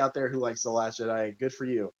 anybody out there who likes The Last Jedi, good for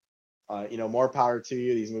you. More power to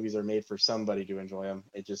you. These movies are made for somebody to enjoy them.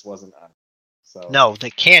 It just wasn't us. So No,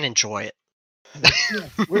 they can enjoy it.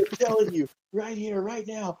 we're telling you right here, right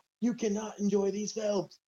now, you cannot enjoy these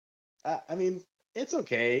films. I mean, it's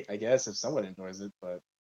okay, I guess, if someone enjoys it, but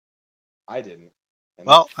I didn't. And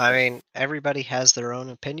Well, I mean, everybody has their own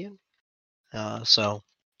opinion. So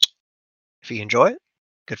if you enjoy it,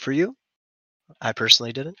 good for you. I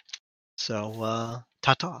personally didn't. So,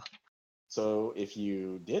 ta-ta. So if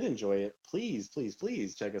you did enjoy it, please, please,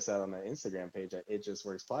 please check us out on the Instagram page at It Just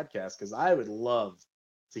Works Podcast, because I would love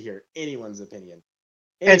to hear anyone's opinion.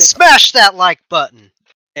 And smash that like button.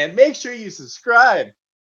 And make sure you subscribe.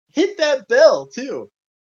 Hit that bell, too.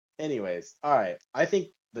 Anyways, all right. I think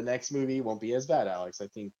the next movie won't be as bad, Alex. I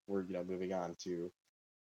think we're, moving on to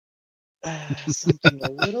something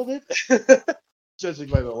a little bit, judging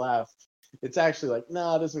by the laugh. It's actually like,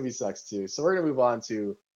 nah, this movie sucks too. So we're going to move on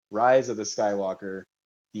to Rise of the Skywalker,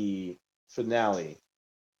 the finale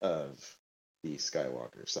of the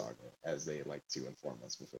Skywalker saga, as they like to inform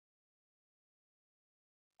us before.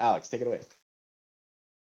 Alex, take it away.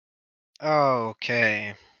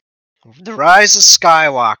 Okay. The Rise of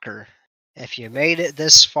Skywalker. If you made it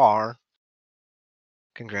this far,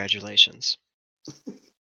 congratulations.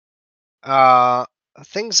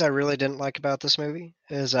 Things I really didn't like about this movie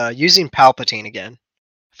is using Palpatine again.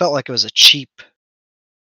 I felt like it was a cheap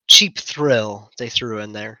thrill they threw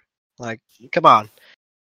in there. Like, come on.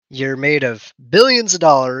 You're made of billions of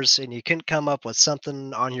dollars and you couldn't come up with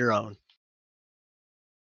something on your own.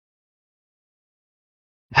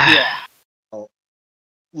 Yeah. Oh,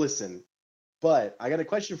 listen, but I got a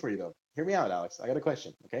question for you, though. Hear me out, Alex. I got a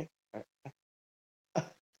question, okay? I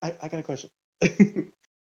got a question.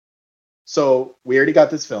 So we already got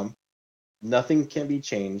this film. Nothing can be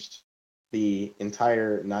changed. The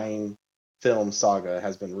entire 9-film saga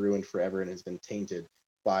has been ruined forever and has been tainted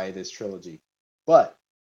by this trilogy. But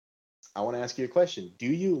I want to ask you a question. Do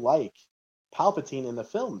you like Palpatine in the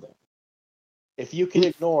film, then? If you can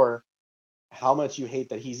ignore how much you hate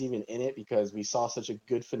that he's even in it because we saw such a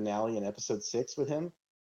good finale in episode 6 with him,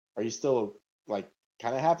 are you still, like,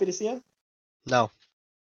 kind of happy to see him? No.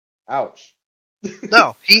 Ouch.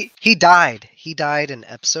 No, he died. He died in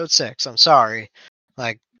episode 6. I'm sorry.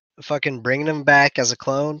 Like, fucking bringing him back as a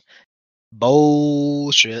clone?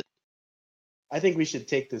 Bullshit. I think we should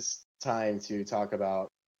take this time to talk about,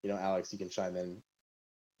 Alex, you can chime in.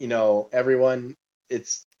 Everyone,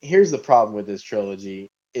 here's the problem with this trilogy.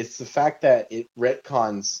 It's the fact that it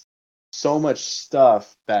retcons so much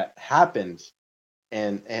stuff that happened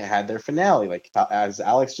and it had their finale. Like, as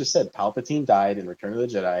Alex just said, Palpatine died in Return of the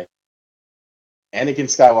Jedi. Anakin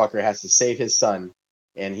Skywalker has to save his son,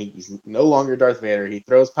 and he's no longer Darth Vader. He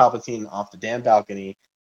throws Palpatine off the damn balcony,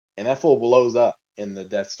 and that fool blows up in the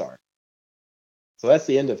Death Star. So that's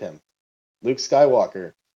the end of him. Luke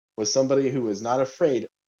Skywalker was somebody who was not afraid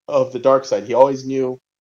of the dark side. He always knew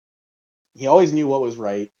what was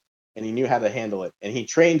right, and he knew how to handle it. And he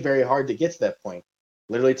trained very hard to get to that point.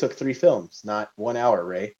 Literally took 3 films, not 1 hour,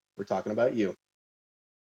 Ray. We're talking about you.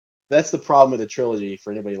 That's the problem with the trilogy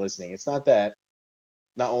for anybody listening. It's not that,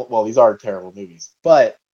 these are terrible movies,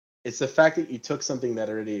 but it's the fact that you took something that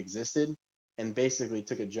already existed and basically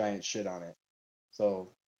took a giant shit on it. So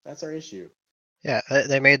that's our issue. Yeah,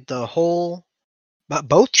 they made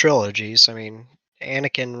both trilogies. I mean,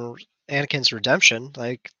 Anakin's redemption,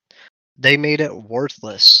 like they made it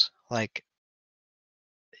worthless. Like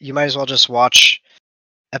you might as well just watch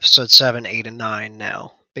episode 7, 8, and 9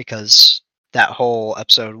 now, because that whole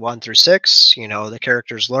episode 1 through 6, the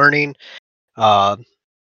characters learning,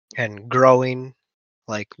 and growing,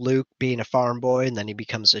 like Luke being a farm boy, and then he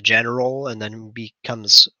becomes a general, and then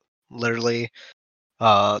becomes literally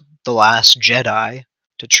the last Jedi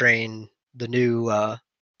to train the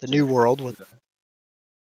new world with,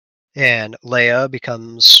 and Leia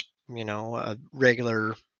becomes a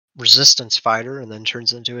regular resistance fighter, and then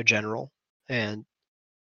turns into a general, and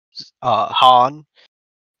Han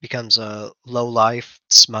becomes a low-life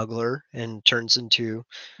smuggler and turns into,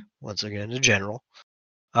 once again, a general.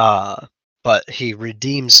 But he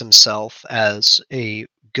redeems himself as a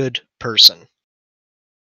good person.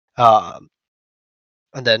 And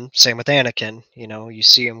then same with Anakin. You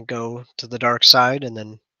see him go to the dark side and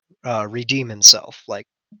then redeem himself. Like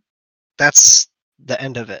that's the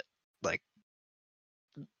end of it. Like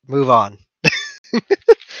move on.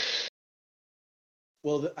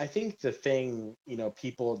 Well, I think the thing,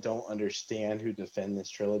 people don't understand who defend this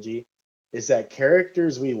trilogy is that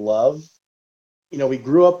characters we love, we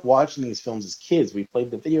grew up watching these films as kids. We played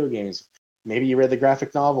the video games. Maybe you read the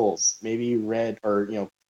graphic novels. Maybe you read or,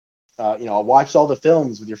 watched all the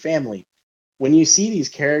films with your family. When you see these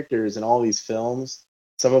characters in all these films,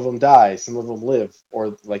 some of them die, some of them live,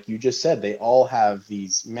 or like you just said, they all have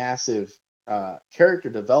these massive character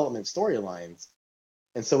development storylines.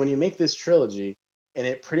 And so when you make this trilogy, and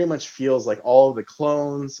it pretty much feels like all of the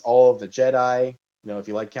clones, all of the Jedi, if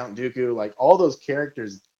you like Count Dooku, like all those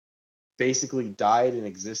characters basically died and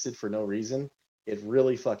existed for no reason, it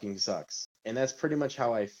really fucking sucks. And that's pretty much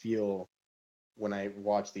how I feel when I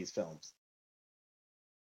watch these films.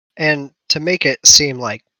 And to make it seem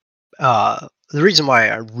like the reason why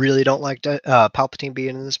I really don't like Palpatine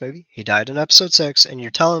being in this movie, he died in episode 6, and you're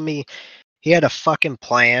telling me he had a fucking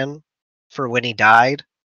plan for when he died,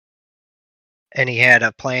 and he had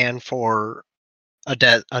a plan for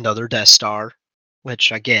another Death Star,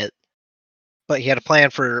 which I get, but he had a plan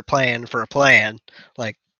for a plan for a plan.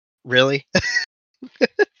 Like, really?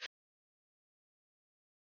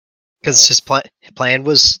 Because his plan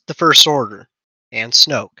was the First Order and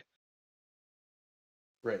Snoke.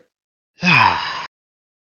 Right.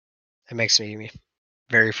 It makes me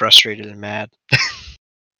very frustrated and mad.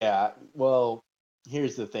 Yeah, well,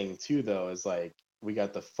 here's the thing too, though, is like we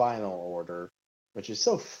got the Final Order, which is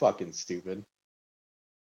so fucking stupid.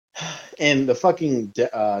 And the fucking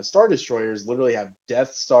Star Destroyers literally have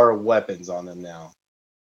Death Star weapons on them now.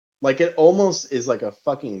 Like, it almost is like a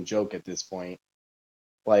fucking joke at this point.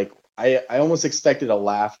 Like, I almost expected a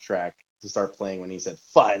laugh track to start playing when he said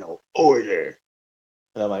Final Order.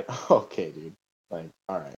 And I'm like, okay, dude. Like,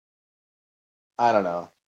 alright. I don't know.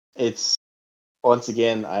 It's, once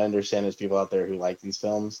again, I understand there's people out there who like these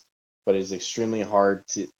films, but it's extremely hard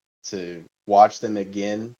to watch them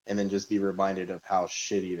again and then just be reminded of how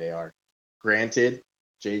shitty they are. Granted,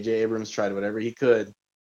 J.J. Abrams tried whatever he could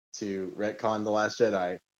to retcon The Last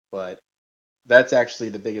Jedi, but that's actually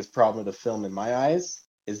the biggest problem with the film in my eyes,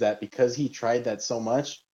 is that because he tried that so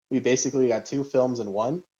much, we basically got 2 films in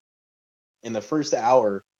one. And the first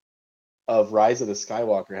hour of Rise of the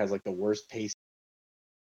Skywalker has like the worst pacing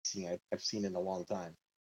I've seen in a long time.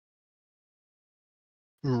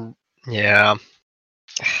 Yeah.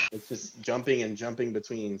 It's just jumping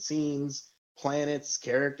between scenes, planets,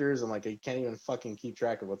 characters. I'm like, I can't even fucking keep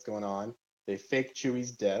track of what's going on. They fake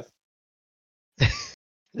Chewie's death.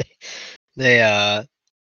 They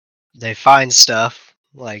find stuff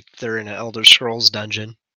like they're in an Elder Scrolls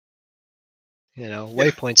dungeon.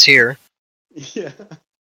 Waypoints here. Yeah.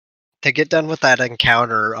 To get done with that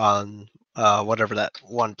encounter on whatever that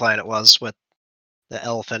one planet was with the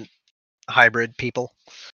elephant hybrid people.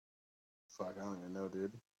 Fuck, I don't even know,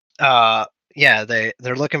 dude. Yeah,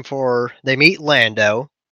 they're looking for. They meet Lando.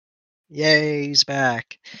 Yay, he's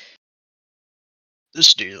back.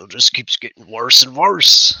 This deal just keeps getting worse and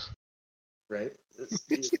worse. Right.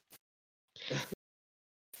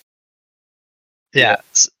 Yeah.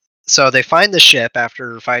 So they find the ship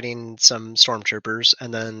after fighting some stormtroopers,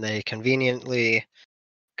 and then they conveniently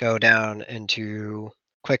go down into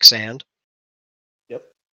quicksand. Yep.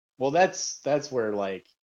 Well, that's where like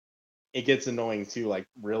it gets annoying too. Like,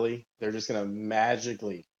 really, they're just gonna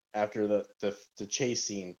magically after the chase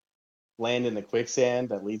scene land in the quicksand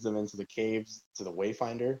that leads them into the caves to the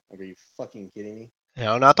Wayfinder. Like, are you fucking kidding me?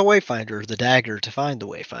 No, not the Wayfinder, the dagger to find the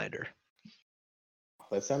Wayfinder.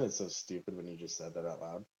 That sounded so stupid when you just said that out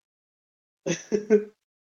loud.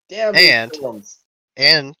 Damn And these films.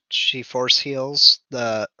 and she force heals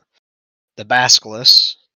the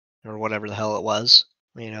Basilisk or whatever the hell it was.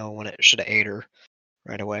 You know, when it should have ate her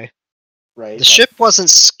right away. Right. The ship wasn't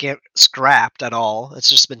scrapped at all. It's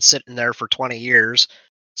just been sitting there for 20 years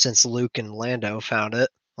since Luke and Lando found it.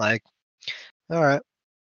 Like, all right,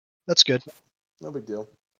 that's good. No big deal.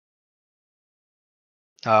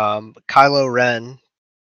 Kylo Ren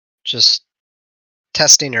just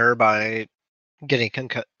testing her by getting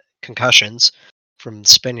concussions from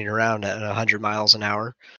spinning around at 100 miles an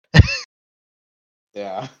hour.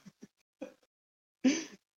 Yeah.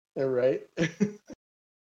 They're right.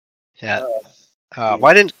 Yeah.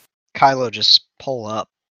 Why didn't Kylo just pull up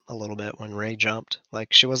a little bit when Rey jumped?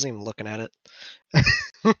 Like, she wasn't even looking at it.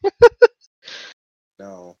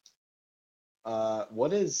 No.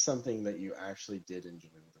 What is something that you actually did enjoy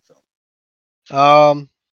with the film?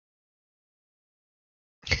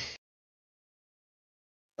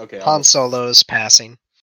 Okay. Han Solo's passing.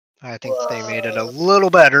 I think they made it a little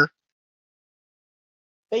better.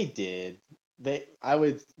 They did.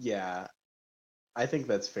 Yeah. I think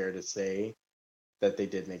that's fair to say that they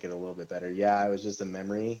did make it a little bit better. Yeah, it was just a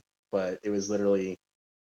memory, but it was literally,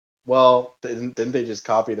 well, didn't they just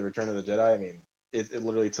copy the Return of the Jedi? I mean, it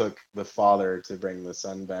literally took the father to bring the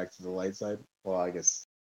son back to the light side. Well, I guess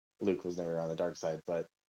Luke was never on the dark side, but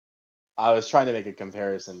I was trying to make a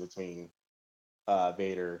comparison between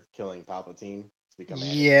Vader killing Palpatine to become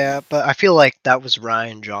Anakin. Yeah, but I feel like that was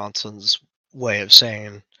Rian Johnson's way of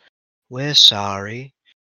saying, we're sorry.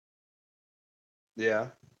 Yeah.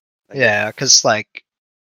 Yeah, because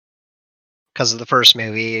of the first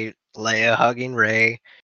movie, Leia hugging Rey,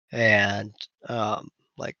 and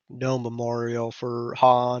like no memorial for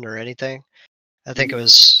Han or anything. I think it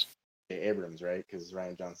was Abrams, right? Because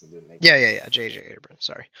Rian Johnson didn't make. Yeah. J.J. Abrams.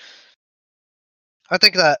 Sorry. I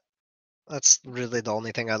think that's really the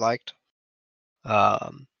only thing I liked.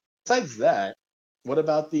 Besides that, what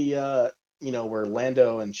about the where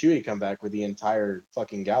Lando and Chewie come back with the entire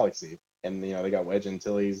fucking galaxy, and they got Wedge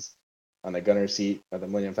Antilles on the gunner seat of the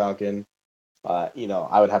Millennium Falcon. I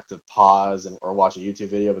would have to pause or watch a YouTube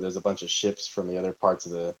video, but there's a bunch of ships from the other parts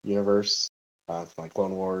of the universe, from like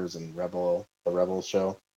Clone Wars and the Rebels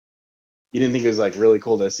show. You didn't think it was like really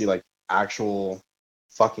cool to see like actual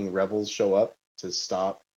fucking rebels show up to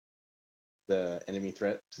stop the enemy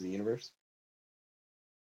threat to the universe?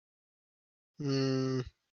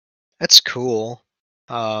 It's cool.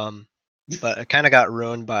 But it kind of got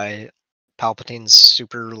ruined by Palpatine's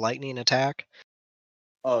super lightning attack.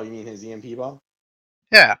 Oh, you mean his EMP bomb?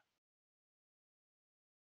 Yeah.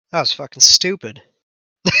 That was fucking stupid.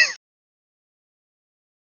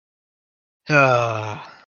 And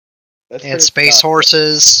space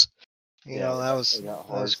horses. That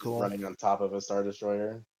was cool. Running on top of a Star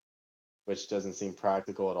Destroyer, which doesn't seem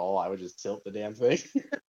practical at all. I would just tilt the damn thing.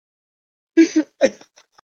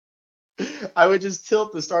 I would just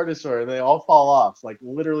tilt the Star Destroyer and they all fall off. Like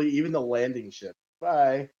literally, even the landing ship.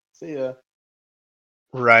 Bye. See ya.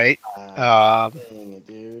 Right. Dang it,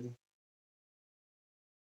 dude.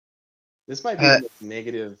 This might be the most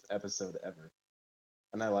negative episode ever.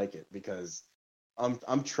 And I like it because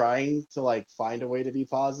I'm trying to like find a way to be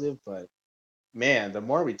positive, but man, the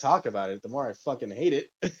more we talk about it, the more I fucking hate it.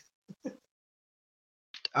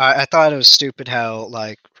 I thought it was stupid how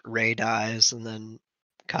like Rey dies and then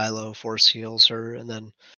Kylo force heals her and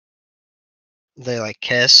then they like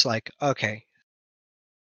kiss. Like, okay,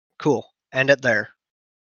 cool, end it there.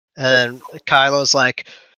 And then Kylo's like,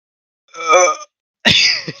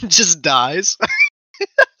 just dies.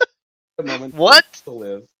 What? To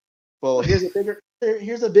live. Well,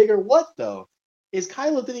 here's a bigger what though. Is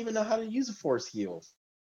Kylo didn't even know how to use a force heal.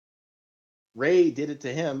 Rey did it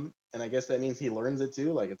to him, and I guess that means he learns it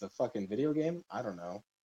too. Like it's a fucking video game. I don't know.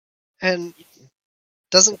 And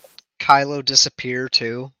doesn't Kylo disappear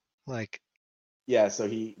too? Like, yeah. So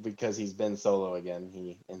because he's been Solo again,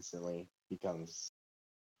 he instantly becomes.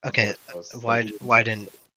 Okay, why didn't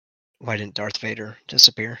Darth Vader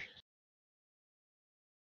disappear?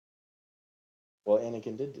 Well,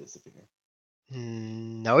 Anakin did disappear.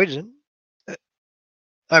 No, he didn't.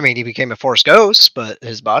 I mean, he became a Force ghost, but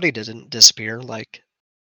his body didn't disappear like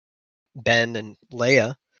Ben and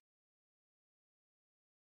Leia.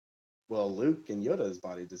 Well, Luke and Yoda's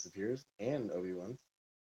body disappears, and Obi-Wan.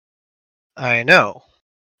 I know,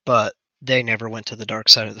 but they never went to the dark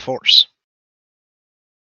side of the Force.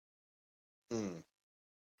 Hmm.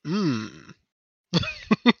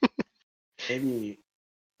 Maybe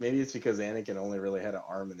it's because Anakin only really had an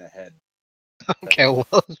arm and a head. Okay,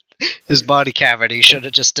 well, his body cavity should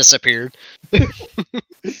have just disappeared.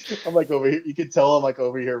 I'm like over here. You can tell I'm like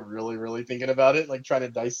over here, really, really thinking about it, like trying to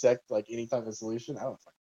dissect like any type of solution. I don't.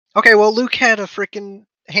 Okay, well, Luke had a freaking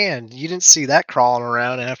hand. You didn't see that crawling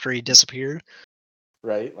around after he disappeared.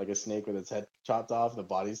 Right, like a snake with its head chopped off, the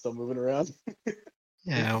body's still moving around.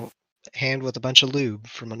 Yeah, hand with a bunch of lube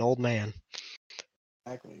from an old man.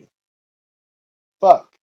 Exactly.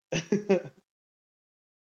 Fuck.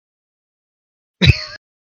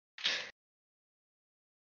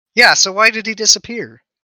 Yeah, so why did he disappear?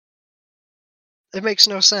 It makes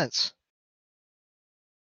no sense.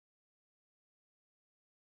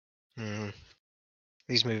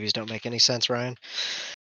 These movies don't make any sense, Ryan.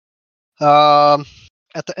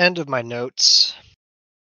 At the end of my notes,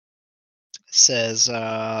 it says,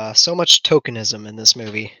 so much tokenism in this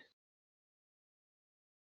movie.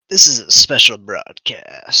 This is a special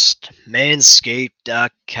broadcast.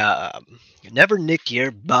 Manscaped.com. Never nick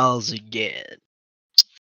your balls again.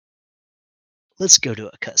 Let's go to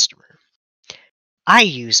a customer. I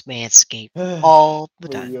use Manscaped all the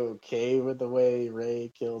Were time. you okay with the way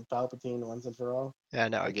Rey killed Palpatine once and for all? Yeah,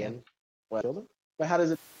 no, Again? I can't. What, killed him? But how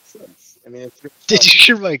does it make sense? I mean, it's Did you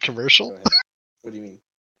hear my commercial? Go ahead. What do you mean?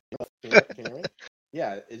 Can you hear me?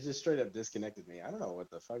 Yeah, it just straight up disconnected me. I don't know what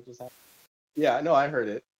the fuck just happened. Yeah, no, I heard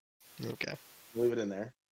it. Okay. Leave it in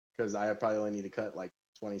there because I probably only need to cut like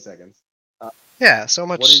 20 seconds. Yeah, so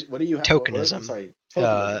much what do you have? tokenism,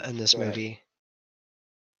 Tokenism in this Go ahead. movie.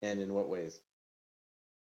 And in what ways?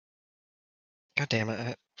 God damn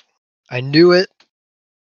it. I knew it.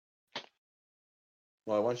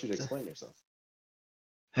 Well, I want you to explain yourself.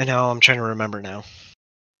 I know, I'm trying to remember now.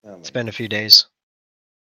 Oh It's been a few days.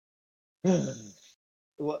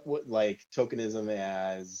 What like tokenism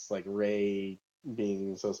as like Rey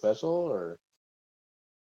being so special, or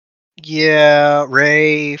Yeah,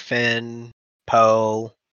 Rey, Finn,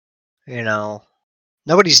 Poe,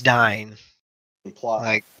 nobody's dying. plot?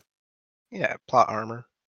 Like, yeah, plot armor.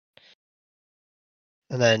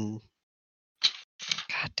 And then,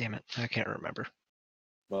 God damn it, I can't remember.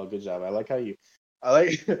 Well, good job. I like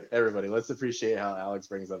everybody. Let's appreciate how Alex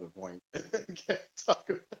brings up a point. Talk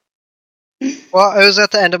about. Well, it was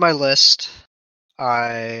at the end of my list.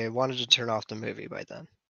 I wanted to turn off the movie by then.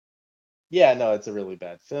 Yeah, no, it's a really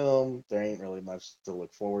bad film. There ain't really much to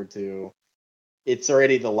look forward to. It's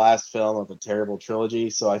already the last film of a terrible trilogy,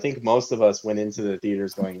 so I think most of us went into the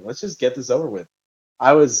theaters going, "Let's just get this over with."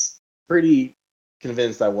 I was pretty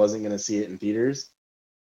convinced I wasn't going to see it in theaters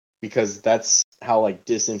because that's how like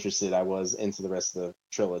disinterested I was into the rest of the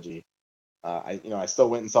trilogy. I still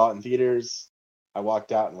went and saw it in theaters. I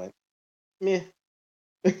walked out and went, meh.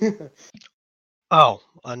 Oh,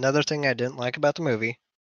 another thing I didn't like about the movie.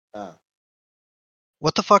 uh,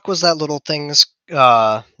 What the fuck was that little thing's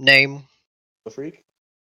name? the freak?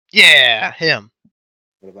 Yeah, him.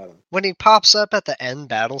 What about him? When he pops up at the end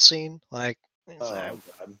battle scene, like, Oh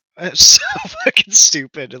god. it's so fucking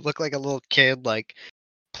stupid. It looked like a little kid, like,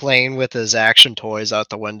 playing with his action toys out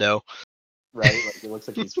the window. Right? Like it looks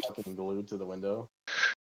like he's fucking glued to the window.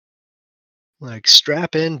 Like,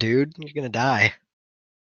 strap in, dude. You're gonna die.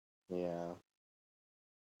 Yeah.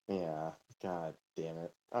 Yeah. God damn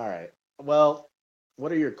it. All right. Well,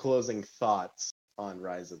 what are your closing thoughts on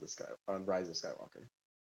Rise of Skywalker?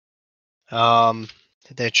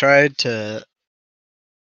 They tried to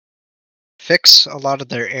fix a lot of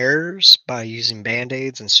their errors by using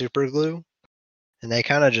band-aids and super glue, and they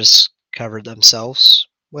kind of just covered themselves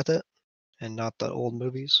with it and not the old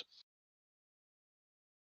movies.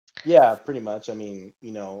 Yeah, pretty much. I mean,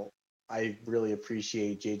 I really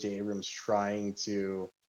appreciate J.J. Abrams trying to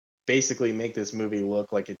basically make this movie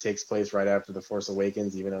look like it takes place right after The Force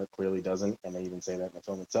Awakens, even though it clearly doesn't, and they even say that in the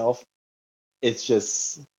film itself. It's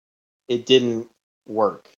just, it didn't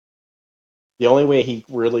work. The only way he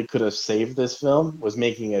really could have saved this film was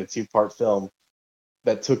making a two-part film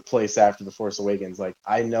that took place after The Force Awakens. Like,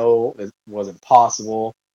 I know it wasn't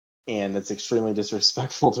possible, and it's extremely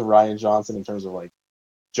disrespectful to Rian Johnson in terms of like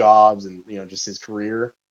jobs and just his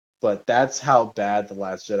career. But that's how bad The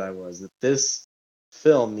Last Jedi was. That this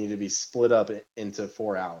film needed to be split up into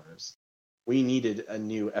 4 hours. We needed a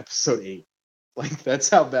new Episode 8. Like that's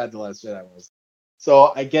how bad The Last Jedi was.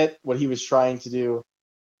 So I get what he was trying to do.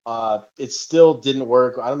 It still didn't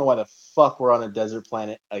work. I don't know why the fuck we're on a desert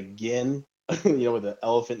planet again. With the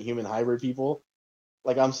elephant human hybrid people.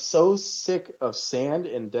 Like, I'm so sick of sand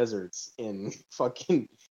and deserts in fucking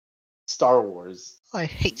Star Wars. I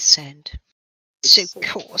hate sand. It's So so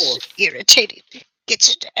coarse, coarse. irritating,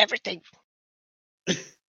 gets into everything.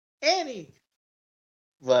 Annie.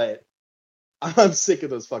 But I'm sick of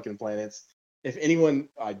those fucking planets. If anyone,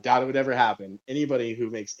 I doubt it would ever happen. Anybody who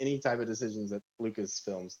makes any type of decisions at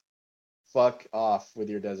Lucasfilms, fuck off with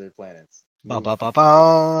your desert planets. Ba ba ba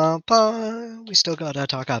ba ba. We still gotta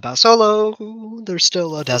talk about Solo. There's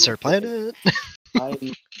still a desert planet.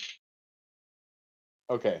 I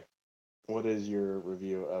okay. What is your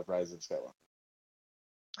review of Rise of Skywalker?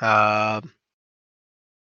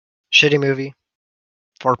 Shitty movie.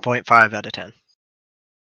 4.5 out of 10.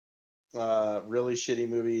 Really shitty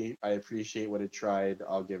movie. I appreciate what it tried.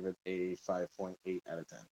 I'll give it a 5.8 out of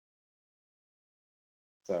 10.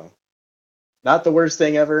 So, not the worst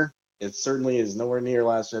thing ever. It certainly is nowhere near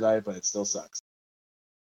Last Jedi, but it still sucks.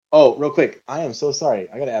 Oh, real quick, I am so sorry.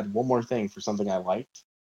 I gotta add one more thing for something I liked,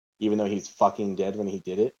 even though he's fucking dead when he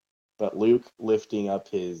did it. But Luke lifting up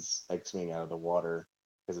his X-wing out of the water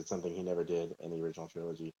because it's something he never did in the original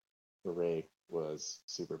trilogy for Rey was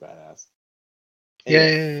super badass.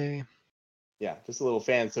 Anyway, Yay. yeah, just a little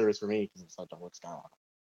fan service for me because I'm such a Luke Skywalker.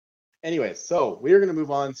 Anyway, so we're gonna move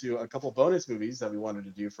on to a couple bonus movies that we wanted to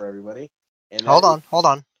do for everybody, and that is Hold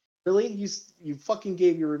on. really you fucking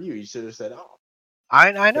gave your review. You should have said, oh,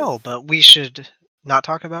 I know, but we should not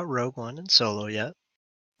talk about Rogue One and Solo yet.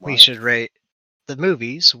 We why? should rate the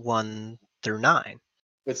movies 1 through 9.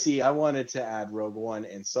 But see, I wanted to add Rogue One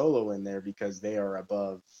and Solo in there because they are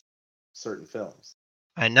above certain films.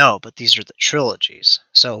 I know, but these are the trilogies.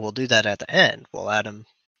 So we'll do that at the end. We'll add them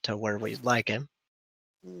to where we like him.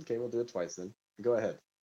 Okay, we'll do it twice then. Go ahead.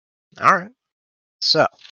 All right. So,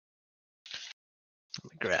 let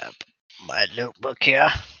me grab my notebook here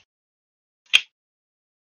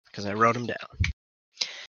because I wrote them down.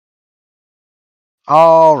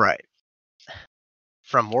 All right.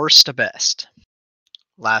 From worst to best.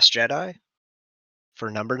 Last Jedi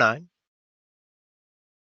for number 9.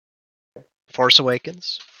 Force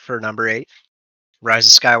Awakens for number 8. Rise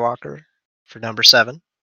of Skywalker for number 7.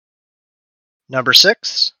 Number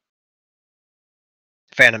 6,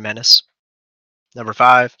 Phantom Menace. Number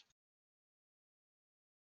 5,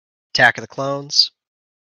 Attack of the Clones.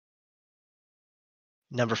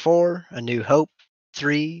 Number 4, A New Hope.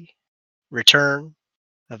 3, Return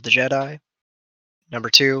of the Jedi. Number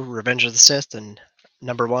 2, Revenge of the Sith. And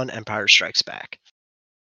number 1, Empire Strikes Back.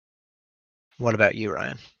 What about you,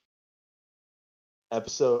 Ryan?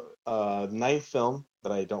 Episode ninth film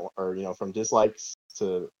that I don't, or from dislikes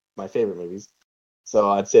to my favorite movies.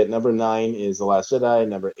 So I'd say at number 9 is The Last Jedi.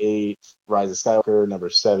 Number 8, Rise of Skywalker. Number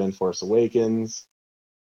 7, Force Awakens.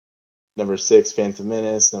 Number 6, Phantom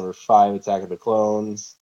Menace. Number 5, Attack of the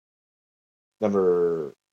Clones.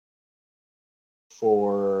 Number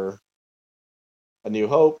 4, A New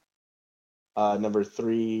Hope. Number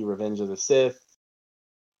 3, Revenge of the Sith.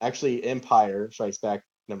 Actually, Empire Strikes Back,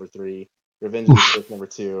 number 3. Revenge of the Sith, number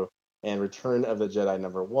 2. And Return of the Jedi,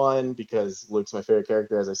 number 1, because Luke's my favorite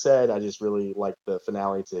character, as I said. I just really like the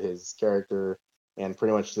finale to his character and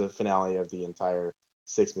pretty much the finale of the entire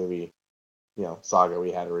 6-movie, saga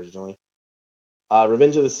we had originally.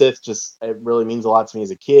 Revenge of the Sith it really means a lot to me as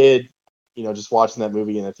a kid. Just watching that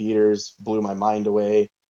movie in the theaters blew my mind away.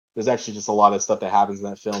 There's actually just a lot of stuff that happens in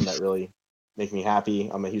that film that really make me happy.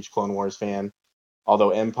 I'm a huge Clone Wars fan. Although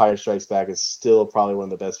Empire Strikes Back is still probably one of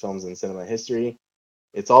the best films in cinema history.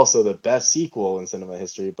 It's also the best sequel in cinema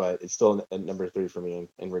history, but it's still at number 3 for me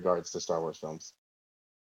in regards to Star Wars films.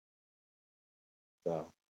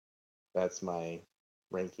 So that's my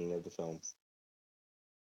ranking of the films.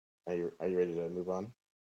 Are you ready to move on?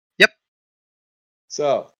 Yep.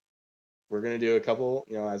 So we're gonna do a couple,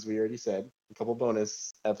 as we already said, a couple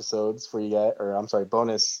bonus episodes for you guys, or I'm sorry,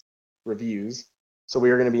 bonus reviews. So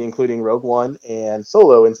we are going to be including Rogue One and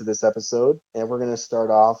Solo into this episode, and we're going to start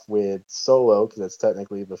off with Solo because that's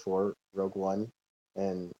technically before Rogue One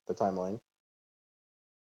and the timeline.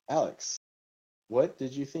 Alex, what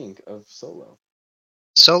did you think of Solo?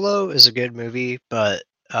 Solo is a good movie, but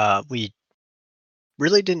we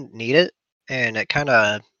really didn't need it, and it kind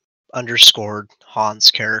of underscored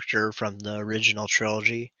Han's character from the original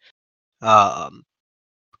trilogy.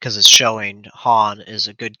 Because it's showing Han is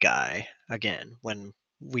a good guy again. When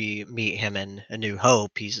we meet him in A New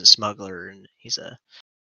Hope, he's a smuggler and he's a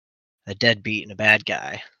deadbeat and a bad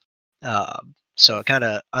guy. So it kind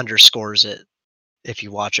of underscores it if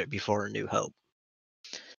you watch it before A New Hope.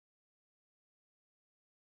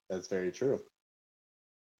 That's very true.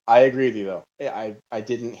 I agree with you though. I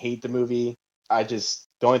didn't hate the movie. The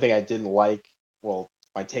only thing I didn't like, well,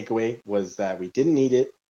 my takeaway was that we didn't need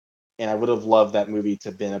it, and I would have loved that movie to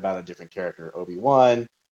have been about a different character, Obi-Wan,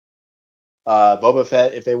 Boba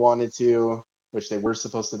Fett if they wanted to, which they were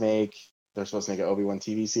supposed to make. They're supposed to make an Obi-Wan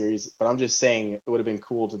TV series, but I'm just saying it would have been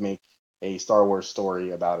cool to make a Star Wars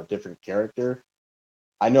story about a different character.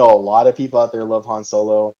 I know a lot of people out there love Han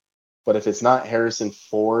Solo, but if it's not Harrison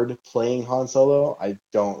Ford playing Han Solo, I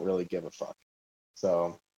don't really give a fuck.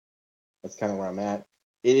 So that's kind of where I'm at.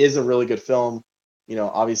 It is a really good film.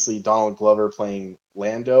 Obviously Donald Glover playing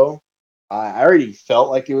Lando. I already felt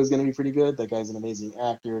like it was going to be pretty good. That guy's an amazing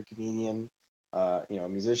actor, comedian, a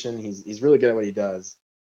musician. He's really good at what he does.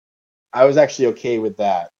 I was actually okay with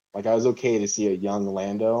that. Like I was okay to see a young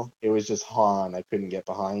Lando. It was just Han I couldn't get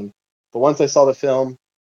behind. But once I saw the film,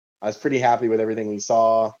 I was pretty happy with everything we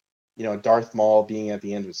saw. Darth Maul being at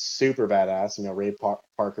the end was super badass. Ray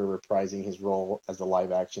Parker reprising his role as the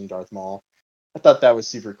live action Darth Maul. I thought that was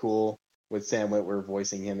super cool with Sam Witwer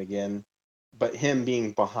voicing him again. But him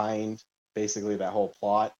being behind basically that whole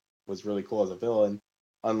plot was really cool as a villain,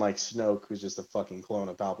 unlike Snoke, who's just a fucking clone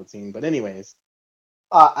of Palpatine. But anyways,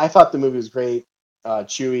 I thought the movie was great.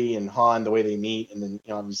 Chewie and Han, the way they meet, and then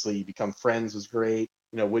obviously become friends was great.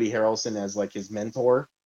 Woody Harrelson as like his mentor.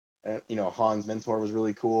 Han's mentor was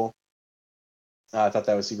really cool. I thought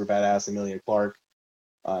that was super badass. Emilia Clarke,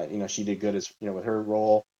 she did good as with her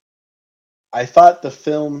role. I thought the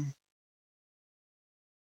film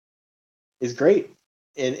is great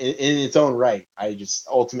in its own right. I just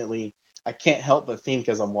ultimately I can't help but think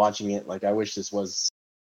as I'm watching it, like I wish this was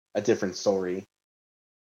a different story.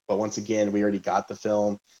 But once again, we already got the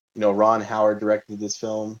film. Ron Howard directed this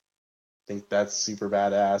film. I think that's super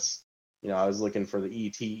badass. I was looking for the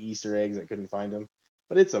ET Easter eggs. I couldn't find them,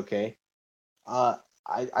 but it's okay. I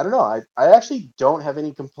don't know. I actually don't have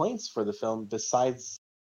any complaints for the film besides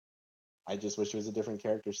I just wish it was a different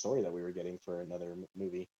character story that we were getting for another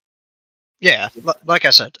movie. Yeah, like I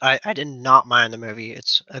said, I did not mind the movie.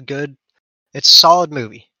 It's a solid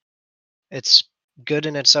movie. It's good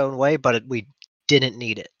in its own way, but we didn't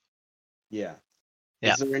need it. Yeah.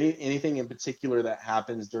 Yeah. Is there anything in particular that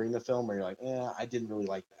happens during the film where you're like, I didn't really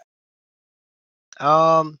like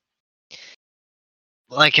that?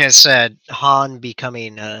 Like I said, Han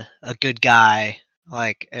becoming a good guy,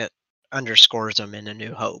 like it underscores him in A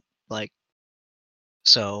New Hope. Like,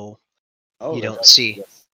 so Oh, you that don't does. see,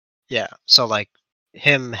 Yes. yeah. So like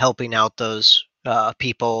him helping out those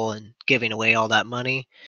people and giving away all that money.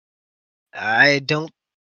 I don't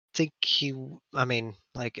think he. I mean,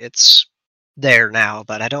 like it's there now,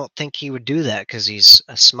 but I don't think he would do that because he's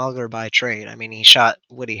a smuggler by trade. I mean, he shot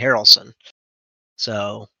Woody Harrelson,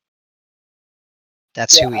 so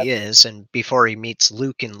that's Yeah. who he is. And before he meets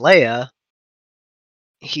Luke and Leia,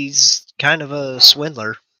 he's kind of a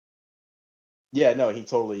swindler. Yeah. No, he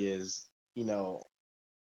totally is.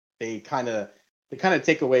 They kind of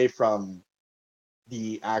take away from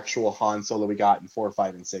the actual Han Solo we got in 4,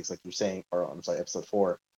 5, and 6, like you're saying, or I'm sorry, Episode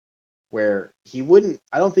 4, where he wouldn't.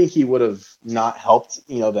 I don't think he would have not helped.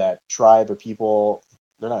 That tribe of people.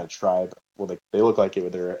 They're not a tribe. Well, they look like it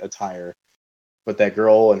with their attire, but that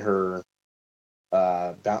girl and her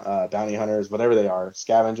bounty hunters, whatever they are,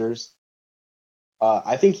 scavengers.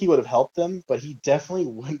 I think he would have helped them, but he definitely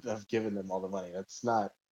wouldn't have given them all the money. That's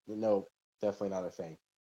not, no, definitely not a thing.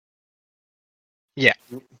 Yeah.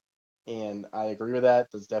 And I agree with that.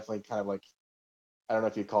 That's definitely kind of like, I don't know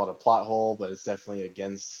if you'd call it a plot hole, but it's definitely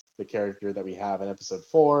against the character that we have in Episode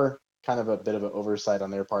 4. Kind of a bit of an oversight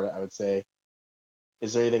on their part, I would say.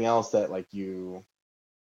 Is there anything else that like you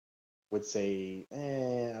would say,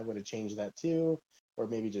 I would have changed that too, or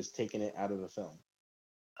maybe just taken it out of the film?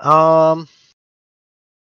 So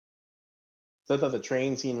I thought the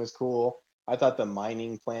train scene was cool. I thought the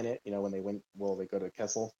mining planet, when they go to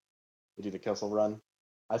Kessel, they do the Kessel run.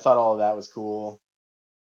 I thought all of that was cool.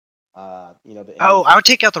 The ending. I would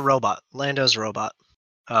take out the robot, Lando's robot.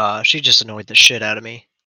 She just annoyed the shit out of me.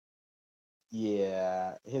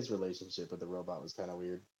 Yeah, his relationship with the robot was kind of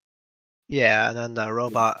weird. Yeah, and then the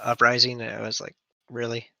robot uprising, it was like,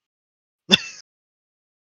 really?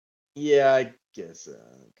 Yeah, I guess.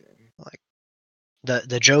 Okay. Like,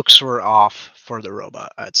 the jokes were off for the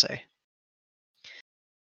robot, I'd say.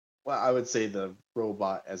 Well, I would say the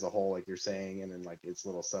robot as a whole, like you're saying, and then like its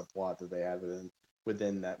little subplot that they had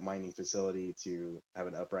within that mining facility to have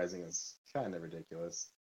an uprising is kind of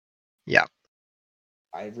ridiculous. Yeah.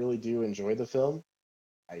 I really do enjoy the film.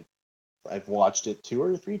 I've watched it 2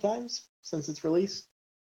 or 3 times since its release.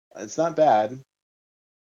 It's not bad.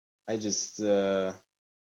 I just I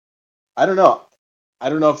don't know. I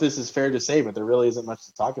don't know if this is fair to say, but there really isn't much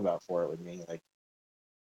to talk about for it with me. Like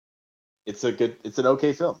it's an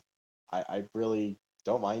okay film. I really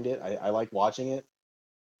Don't mind it. I like watching it.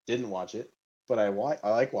 Didn't watch it, but I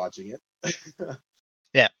like watching it.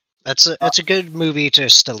 Yeah, it's a good movie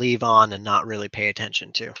just to leave on and not really pay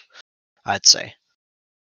attention to, I'd say.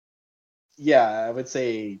 Yeah, I would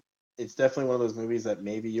say it's definitely one of those movies that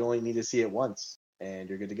maybe you only need to see it once and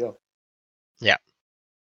you're good to go. Yeah.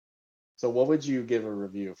 So what would you give a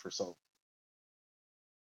review for Soul?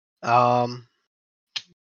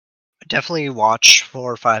 Definitely watch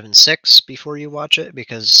 4, 5, and 6 before you watch it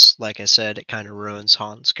because, like I said, it kind of ruins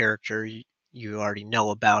Han's character. You already know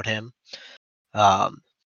about him.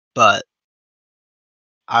 But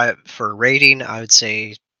for rating, I would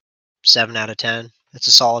say 7 out of 10. It's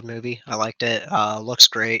a solid movie. I liked it. Looks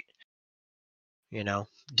great. You know,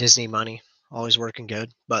 Disney money, always working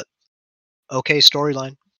good. But okay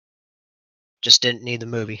storyline. Just didn't need the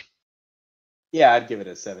movie. Yeah, I'd give it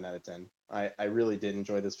a 7 out of 10. I really did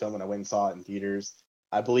enjoy this film when I went and saw it in theaters.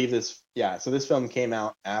 I believe so this film came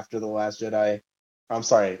out after The Last Jedi. I'm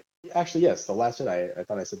sorry. Actually, yes, The Last Jedi. I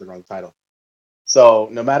thought I said the wrong title. So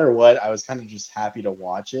no matter what, I was kind of just happy to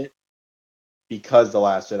watch it because The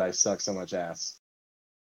Last Jedi sucks so much ass.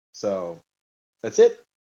 So that's it.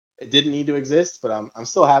 It didn't need to exist, but I'm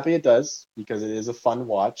still happy it does because it is a fun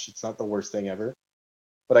watch. It's not the worst thing ever.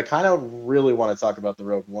 But I kind of really want to talk about the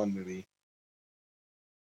Rogue One movie.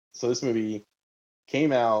 So this movie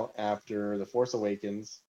came out after The Force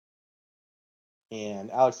Awakens.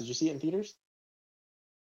 And Alex, did you see it in theaters?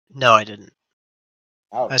 No, I didn't.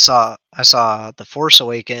 Ouch. I saw The Force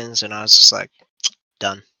Awakens and I was just like,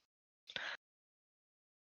 done.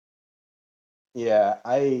 Yeah,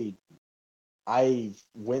 I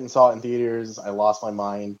went and saw it in theaters. I lost my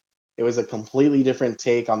mind. It was a completely different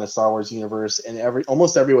take on the Star Wars universe in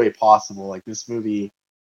almost every way possible. Like this movie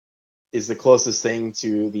is the closest thing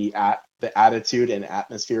to the attitude and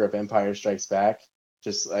atmosphere of Empire Strikes Back.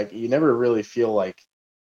 Just like you never really feel like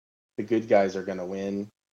the good guys are gonna win.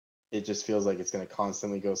 It just feels like it's gonna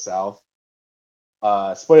constantly go south.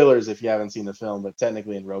 Spoilers if you haven't seen the film, but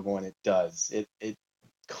technically in Rogue One it does. It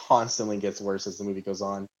constantly gets worse as the movie goes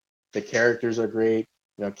on. The characters are great.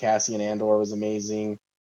 You know, Cassian Andor was amazing.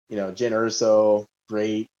 You know, Jyn Erso,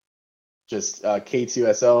 great. Just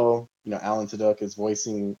K2SO, you know, Alan Tudyk is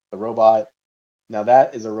voicing the robot. Now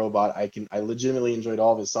that is a robot I legitimately enjoyed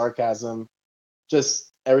all of his sarcasm.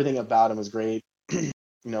 Just everything about him was great. You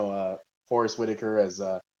know, Forrest Whitaker as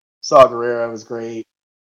Saw Gerrera was great.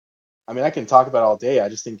 I mean, I can talk about it all day. I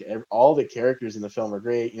just think all the characters in the film are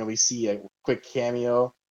great. You know, we see a quick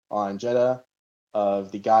cameo on Jedha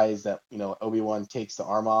of the guys that, you know, Obi-Wan takes the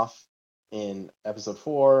arm off in episode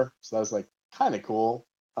 4. So that was like kind of cool.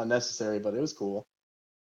 Unnecessary, but it was cool.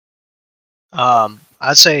 I'd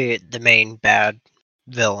say the main bad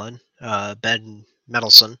villain, Ben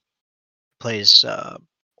Mendelsohn, plays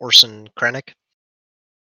Orson Krennic.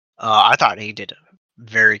 I thought he did a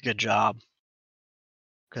very good job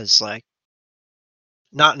because, like,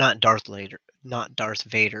 not Darth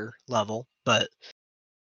Vader level, but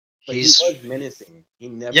But he he's was menacing. He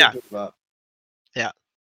never yeah, gave up. yeah.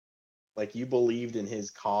 Like you believed in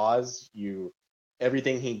his cause.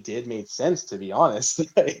 Everything he did made sense, to be honest.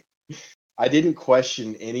 Like, I didn't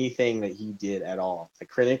question anything that he did at all. Like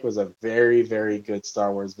Krennic was a very, very good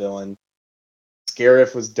Star Wars villain.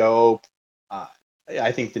 Scarif was dope. Uh,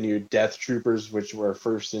 I think the new Death Troopers, which were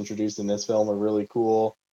first introduced in this film, are really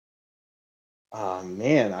cool.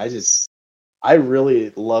 Man, I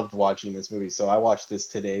really loved watching this movie. So I watched this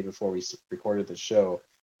today before we recorded the show.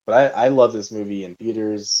 But I love this movie in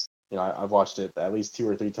theaters. You know, I've watched it at least 2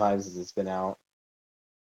 or 3 times since it's been out.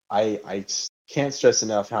 I can't stress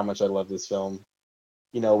enough how much I love this film.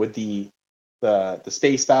 You know, with the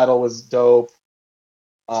space battle was dope.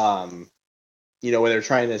 You know, when they're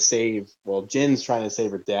trying to Jin's trying to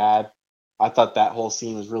save her dad. I thought that whole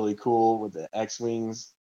scene was really cool with the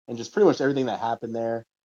X-Wings and just pretty much everything that happened there.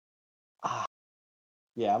 Ah,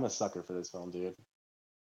 yeah, I'm a sucker for this film, dude.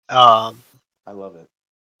 Um, I love it.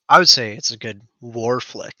 I would say it's a good war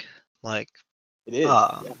flick. Like, It is.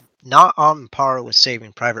 Yeah. not on par with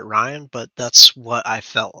Saving Private Ryan, but that's what I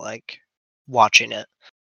felt like watching it.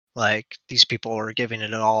 Like these people are giving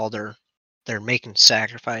it all. They're making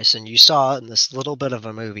sacrifice, and you saw in this little bit of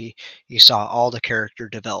a movie, you saw all the character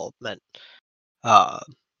development. Uh,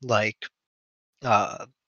 like, uh,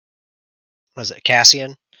 was it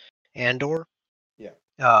Cassian Andor?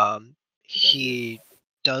 Yeah. He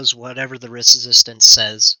does whatever the resistance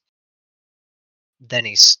says. Then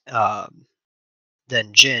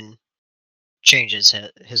then Jin changes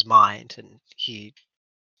his mind, and he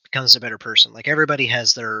becomes a better person. Like everybody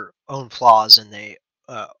has their own flaws, and they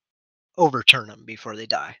uh, overturn them before they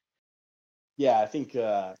die. Yeah, I think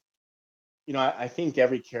I think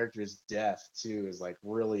every character's death too is like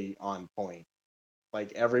really on point.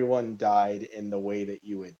 Like everyone died in the way that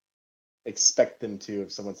you would expect them to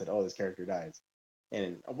if someone said, "Oh, this character dies."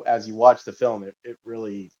 And as you watch the film, it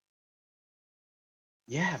really,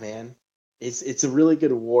 yeah, man, it's a really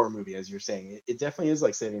good war movie, as you're saying. It definitely is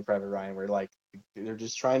like Saving Private Ryan, where like they're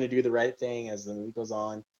just trying to do the right thing as the movie goes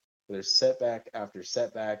on. There's setback after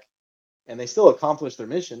setback, and they still accomplish their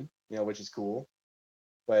mission, which is cool,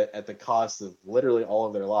 but at the cost of literally all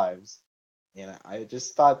of their lives. And I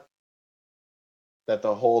just thought that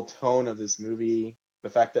the whole tone of this movie, the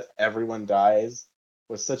fact that everyone dies,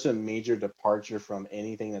 was such a major departure from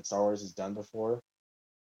anything that Star Wars has done before,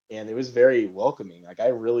 and it was very welcoming. Like I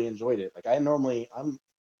really enjoyed it. Like I'm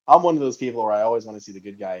one of those people where I always want to see the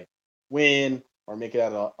good guy win or make it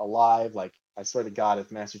out alive. Like I swear to God,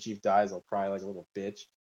 if Master Chief dies, I'll cry like a little bitch.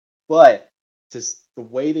 But just the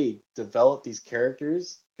way they develop these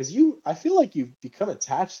characters, because I feel like you become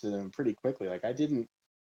attached to them pretty quickly. Like I didn't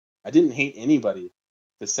hate anybody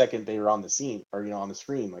the second they were on the scene or on the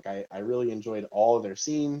screen. Like I really enjoyed all of their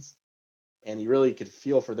scenes, and you really could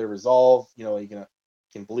feel for their resolve. You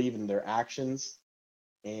can believe in their actions,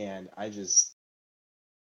 and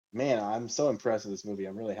man, I'm so impressed with this movie.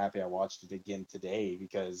 I'm really happy I watched it again today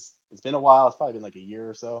because it's been a while. It's probably been like a year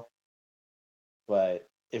or so. But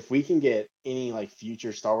if we can get any like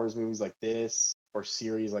future Star Wars movies like this or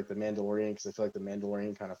series like The Mandalorian, because I feel like The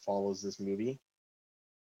Mandalorian kind of follows this movie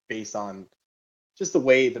based on just the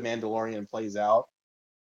way The Mandalorian plays out,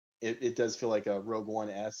 it does feel like a Rogue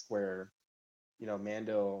One-esque where,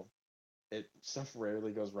 Mando, stuff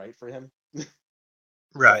rarely goes right for him.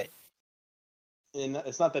 Right. And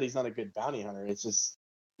it's not that he's not a good bounty hunter. It's just,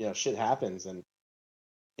 shit happens, and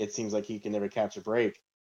it seems like he can never catch a break.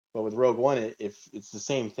 But with Rogue One, if it's the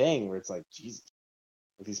same thing where it's like, Jesus,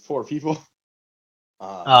 with these poor people.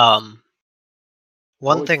 Um,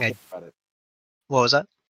 What one would you thing I change about it? what was that?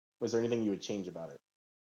 Was there anything you would change about it?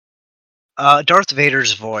 Darth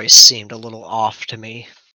Vader's voice seemed a little off to me.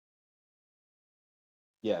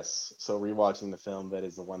 Yes. So rewatching the film, that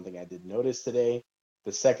is the one thing I did notice today.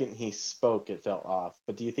 The second he spoke, it felt off.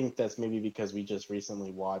 But do you think that's maybe because we just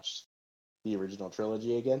recently watched the original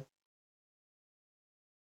trilogy again?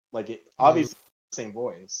 Like it Mm, obviously the same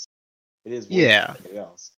voice. It is voiced by yeah. somebody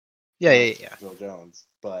else, Yeah, yeah, yeah. Bill Jones,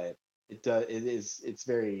 but it's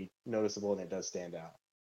very noticeable and it does stand out.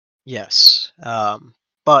 Yes.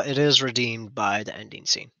 But it is redeemed by the ending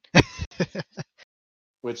scene.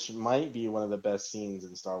 Which might be one of the best scenes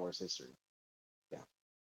in Star Wars history. Yeah.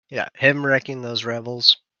 Yeah, him wrecking those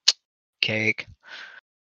rebels, cake.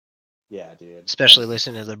 Yeah, dude. Especially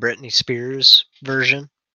listening to the Britney Spears version.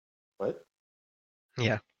 What?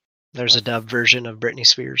 Yeah, there's a dub version of Britney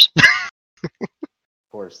Spears. Of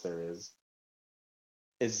course there is.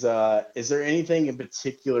 Is there anything in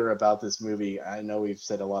particular about this movie? I know we've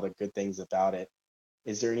said a lot of good things about it.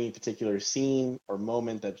 Is there any particular scene or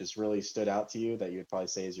moment that just really stood out to you that you would probably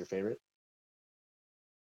say is your favorite?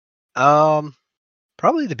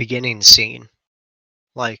 Probably the beginning scene.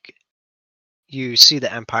 Like you see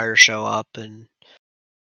the Empire show up and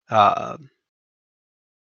uh,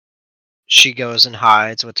 she goes and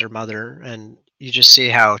hides with her mother, and you just see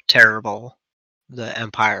how terrible the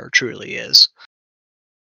Empire truly is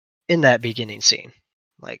in that beginning scene.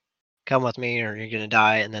 Like, come with me or you're gonna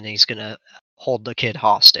die, and then he's gonna hold the kid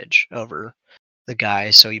hostage over the guy,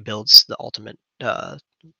 so he builds the ultimate,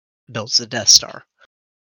 builds the Death Star.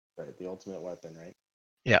 Right, the ultimate weapon, right?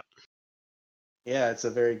 Yeah. Yeah, it's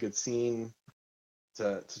a very good scene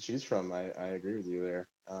to choose from. I agree with you there.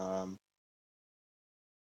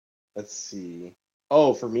 Let's see.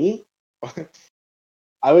 Oh, for me,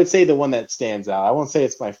 I would say the one that stands out. I won't say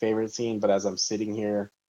it's my favorite scene, but as I'm sitting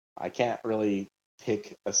here, I can't really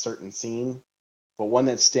pick a certain scene. But one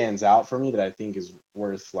that stands out for me that I think is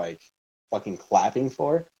worth like fucking clapping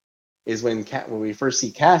for is when we first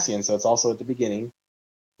see Cassian. So it's also at the beginning.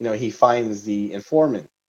 He finds the informant.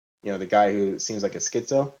 The guy who seems like a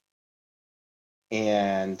schizo.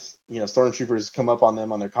 And stormtroopers come up on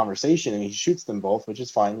them on their conversation, and he shoots them both, which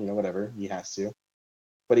is fine. Whatever, he has to.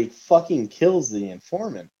 But he fucking kills the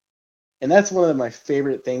informant. And that's one of my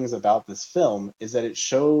favorite things about this film is that it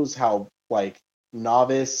shows how like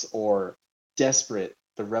novice or desperate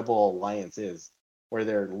the Rebel Alliance is, where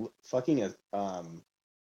their fucking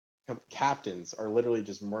captains are literally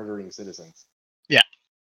just murdering citizens. Yeah.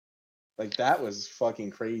 Like that was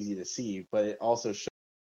fucking crazy to see, but it also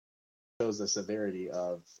shows the severity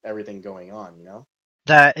of everything going on.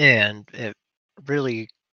 That, and it really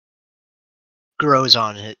grows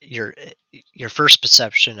on it, your first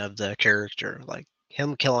perception of the character. Like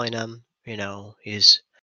him killing him, he's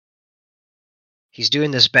he's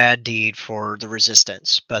doing this bad deed for the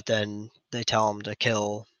Resistance, but then they tell him to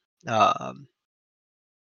kill the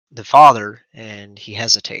father, and he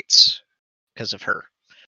hesitates because of her.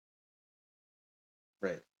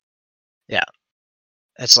 Right. Yeah.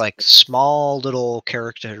 It's like small little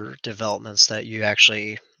character developments that you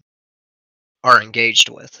actually are engaged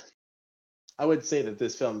with. I would say that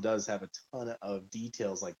this film does have a ton of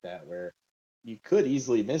details like that where you could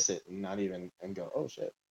easily miss it and not even and go, oh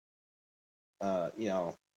shit.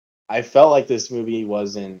 I felt like this movie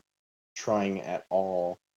wasn't trying at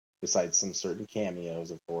all, besides some certain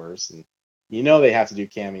cameos, of course. And they have to do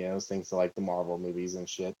cameos, things to like the Marvel movies and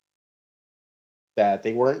shit. That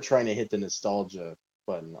they weren't trying to hit the nostalgia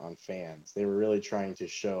button on fans. They were really trying to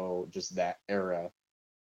show just that era.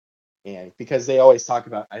 And because they always talk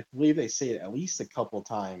about, I believe they say it at least a couple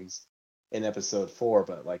times in episode 4,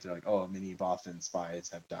 but like they're like, oh, many Bothan spies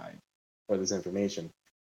have died, or this information.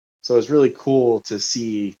 So it's really cool to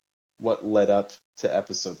see what led up to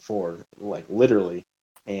episode 4, like literally.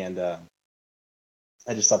 And I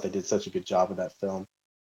just thought they did such a good job of that film.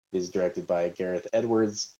 It is directed by Gareth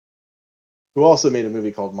Edwards, who also made a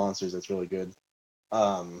movie called Monsters that's really good.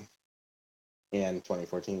 And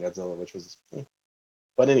 2014 Godzilla, which was.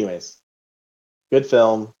 But anyways, good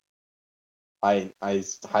film. I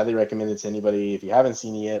highly recommend it to anybody. If you haven't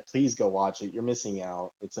seen it yet, please go watch it. You're missing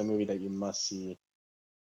out. It's a movie that you must see.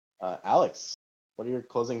 Alex, what are your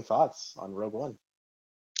closing thoughts on Rogue One?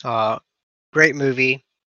 Great movie.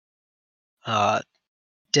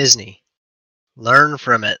 Disney, learn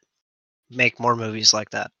from it. Make more movies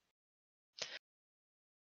like that.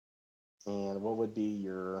 And what would be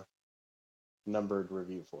your numbered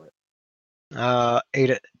review for it?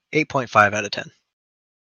 8.5 out of 10.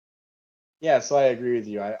 Yeah, so I agree with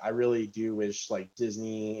you. I really do wish like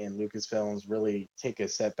Disney and Lucasfilms really take a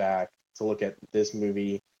step back to look at this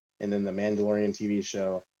movie and then the Mandalorian TV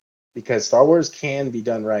show, because Star Wars can be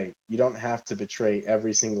done right. You don't have to betray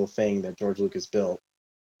every single thing that George Lucas built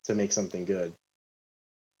to make something good.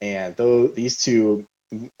 And though these two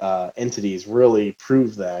entities really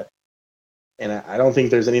prove that. And I don't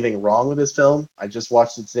think there's anything wrong with this film. I just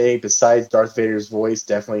watched it today. Besides Darth Vader's voice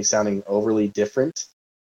definitely sounding overly different,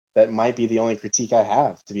 that might be the only critique I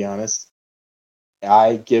have, to be honest.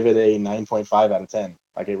 I give it a 9.5 out of 10.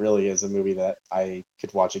 Like, it really is a movie that I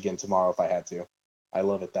could watch again tomorrow if I had to. I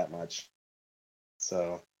love it that much.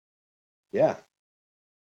 So, yeah.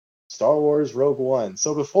 Star Wars Rogue One.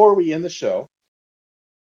 So before we end the show,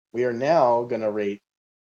 we are now going to rate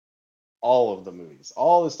all of the movies,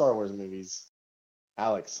 all the Star Wars movies.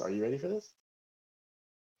 Alex, are you ready for this?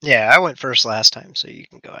 Yeah, I went first last time, so you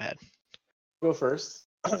can go ahead. Go first.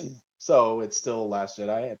 So it's still Last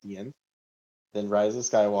Jedi at the end. Then Rise of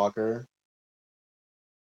Skywalker.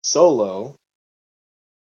 Solo.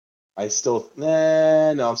 I'm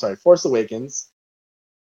sorry. Force Awakens.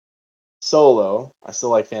 Solo. I still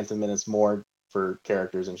like Phantom Menace more for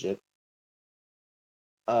characters and shit.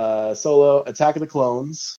 Solo. Attack of the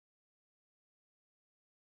Clones.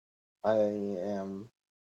 I am.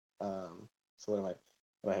 So what am I?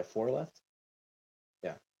 Do I have 4 left?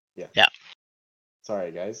 Yeah. Yeah.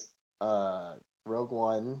 Sorry, guys. Rogue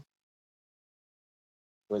One.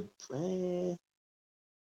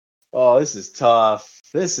 Oh, this is tough.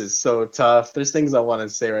 This is so tough. There's things I want to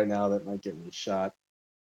say right now that might get me shot.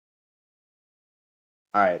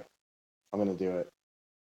 All right, I'm gonna do it.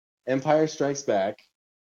 Empire Strikes Back,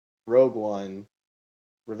 Rogue One,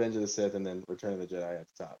 Revenge of the Sith, and then Return of the Jedi at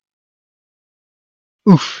the top.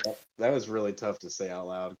 Oof. That was really tough to say out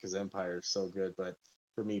loud because Empire is so good, but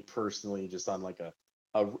for me personally, just on like a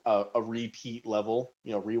repeat level,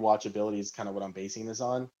 rewatchability is kind of what I'm basing this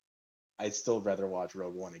on. I'd still rather watch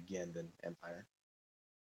Rogue One again than Empire.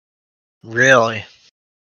 Really?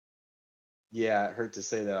 Yeah, it hurt to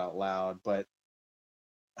say that out loud, but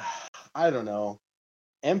I don't know.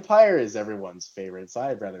 Empire is everyone's favorite, so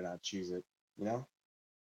I'd rather not choose it, you know?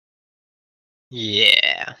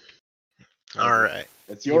 Yeah. All right.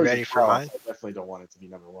 It's You yours ready as for well, mine? so I definitely don't want it to be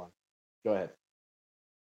number 1. Go ahead.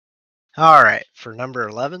 All right. For number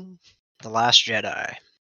 11, The Last Jedi.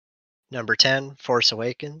 Number 10, Force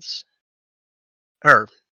Awakens.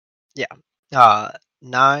 Yeah.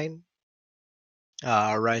 9,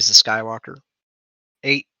 Rise of Skywalker.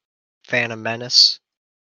 8, Phantom Menace.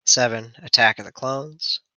 7, Attack of the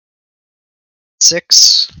Clones.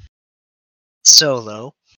 6,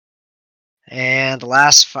 Solo. And the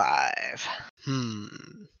last 5.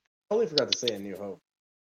 Totally forgot to say A New Hope.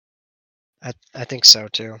 I think so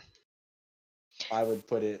too. I would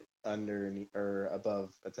put it underneath or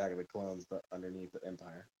above Attack of the Clones, but underneath the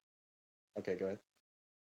Empire. Okay, go ahead.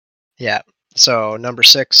 Yeah. So number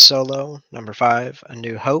 6, Solo. Number 5, A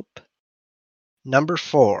New Hope. Number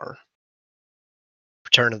 4,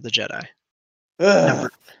 Return of the Jedi.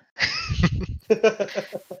 Number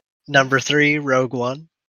number 3, Rogue One.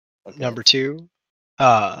 Okay. Number 2,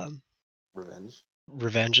 Revenge.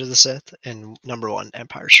 Revenge of the Sith, and number 1,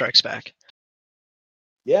 Empire Strikes Back.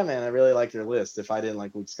 Yeah, man, I really like your list. If I didn't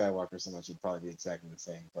like Luke Skywalker so much, it'd probably be exactly the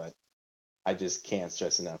same. But I just can't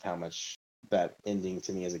stress enough how much that ending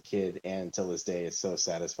to me as a kid and until this day is so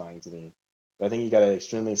satisfying to me. But I think you got an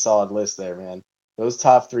extremely solid list there, man. Those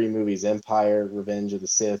top 3 movies, Empire, Revenge of the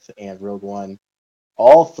Sith, and Rogue One,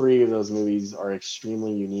 all 3 of those movies are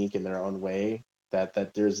extremely unique in their own way.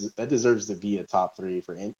 That deserves to be a top 3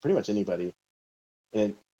 for pretty much anybody.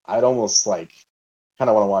 And I'd almost like kind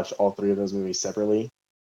of want to watch all 3 of those movies separately.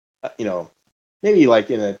 Maybe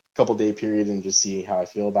like in a couple day period and just see how I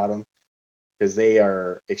feel about them, because they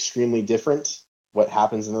are extremely different. What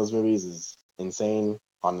happens in those movies is insane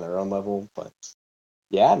on their own level. But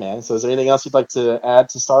yeah, man. So is there anything else you'd like to add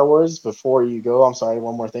to Star Wars before you go? I'm sorry,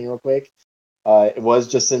 one more thing real quick. It was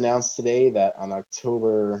just announced today that on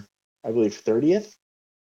October, I believe, 30th,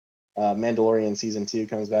 Mandalorian Season 2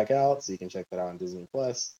 comes back out, so you can check that out on Disney+.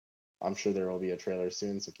 I'm sure there will be a trailer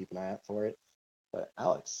soon, so keep an eye out for it. But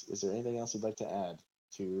Alex, is there anything else you'd like to add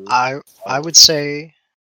to? I would say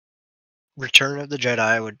Return of the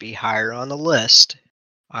Jedi would be higher on the list.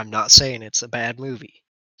 I'm not saying it's a bad movie.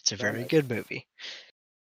 It's a very good movie.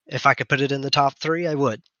 If I could put it in the top 3, I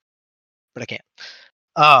would. But I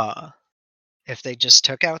can't. If they just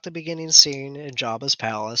took out the beginning scene in Jabba's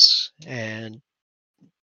palace and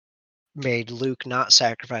made Luke not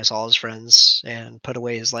sacrifice all his friends and put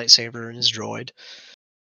away his lightsaber and his droid,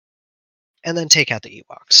 and then take out the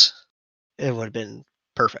Ewoks, it would have been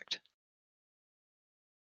perfect.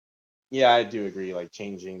 Yeah, I do agree. Like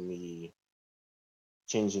changing the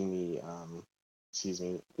the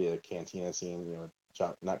cantina scene,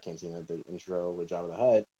 not cantina, the intro with Jabba the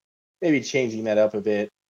Hutt, maybe changing that up a bit.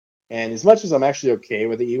 And as much as I'm actually okay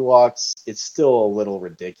with the Ewoks, it's still a little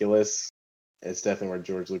ridiculous. It's definitely where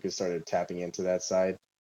George Lucas started tapping into that side.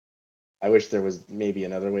 I wish there was maybe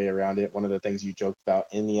another way around it. One of the things you joked about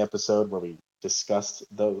in the episode where we discussed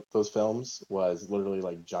those films was literally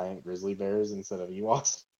like giant grizzly bears instead of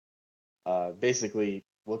Ewoks. Basically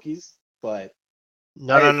Wookiees, but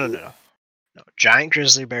No. Giant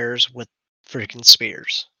grizzly bears with freaking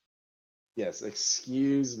spears. Yes,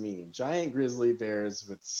 excuse me. Giant grizzly bears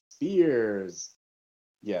with spears.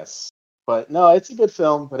 Yes. But no, it's a good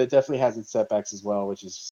film, but it definitely has its setbacks as well, which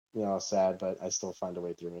is, sad, but I still find a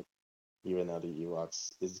way through it. Even though the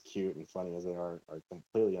Ewoks, as cute and funny as they are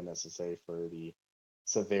completely unnecessary for the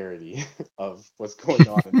severity of what's going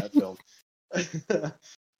on in that film.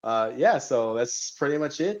 Yeah, so that's pretty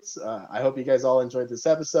much it. I hope you guys all enjoyed this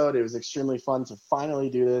episode. It was extremely fun to finally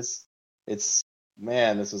do this. This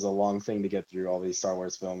was a long thing to get through all these Star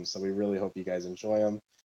Wars films, so we really hope you guys enjoy them.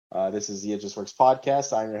 This is the It Just Works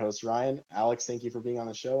podcast. I'm your host, Ryan. Alex, thank you for being on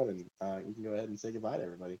the show, and you can go ahead and say goodbye to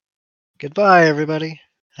everybody. Goodbye, everybody.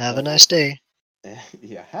 Have a nice day.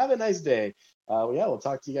 Yeah, have a nice day. We'll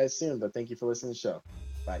talk to you guys soon, but thank you for listening to the show.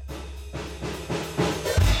 Bye.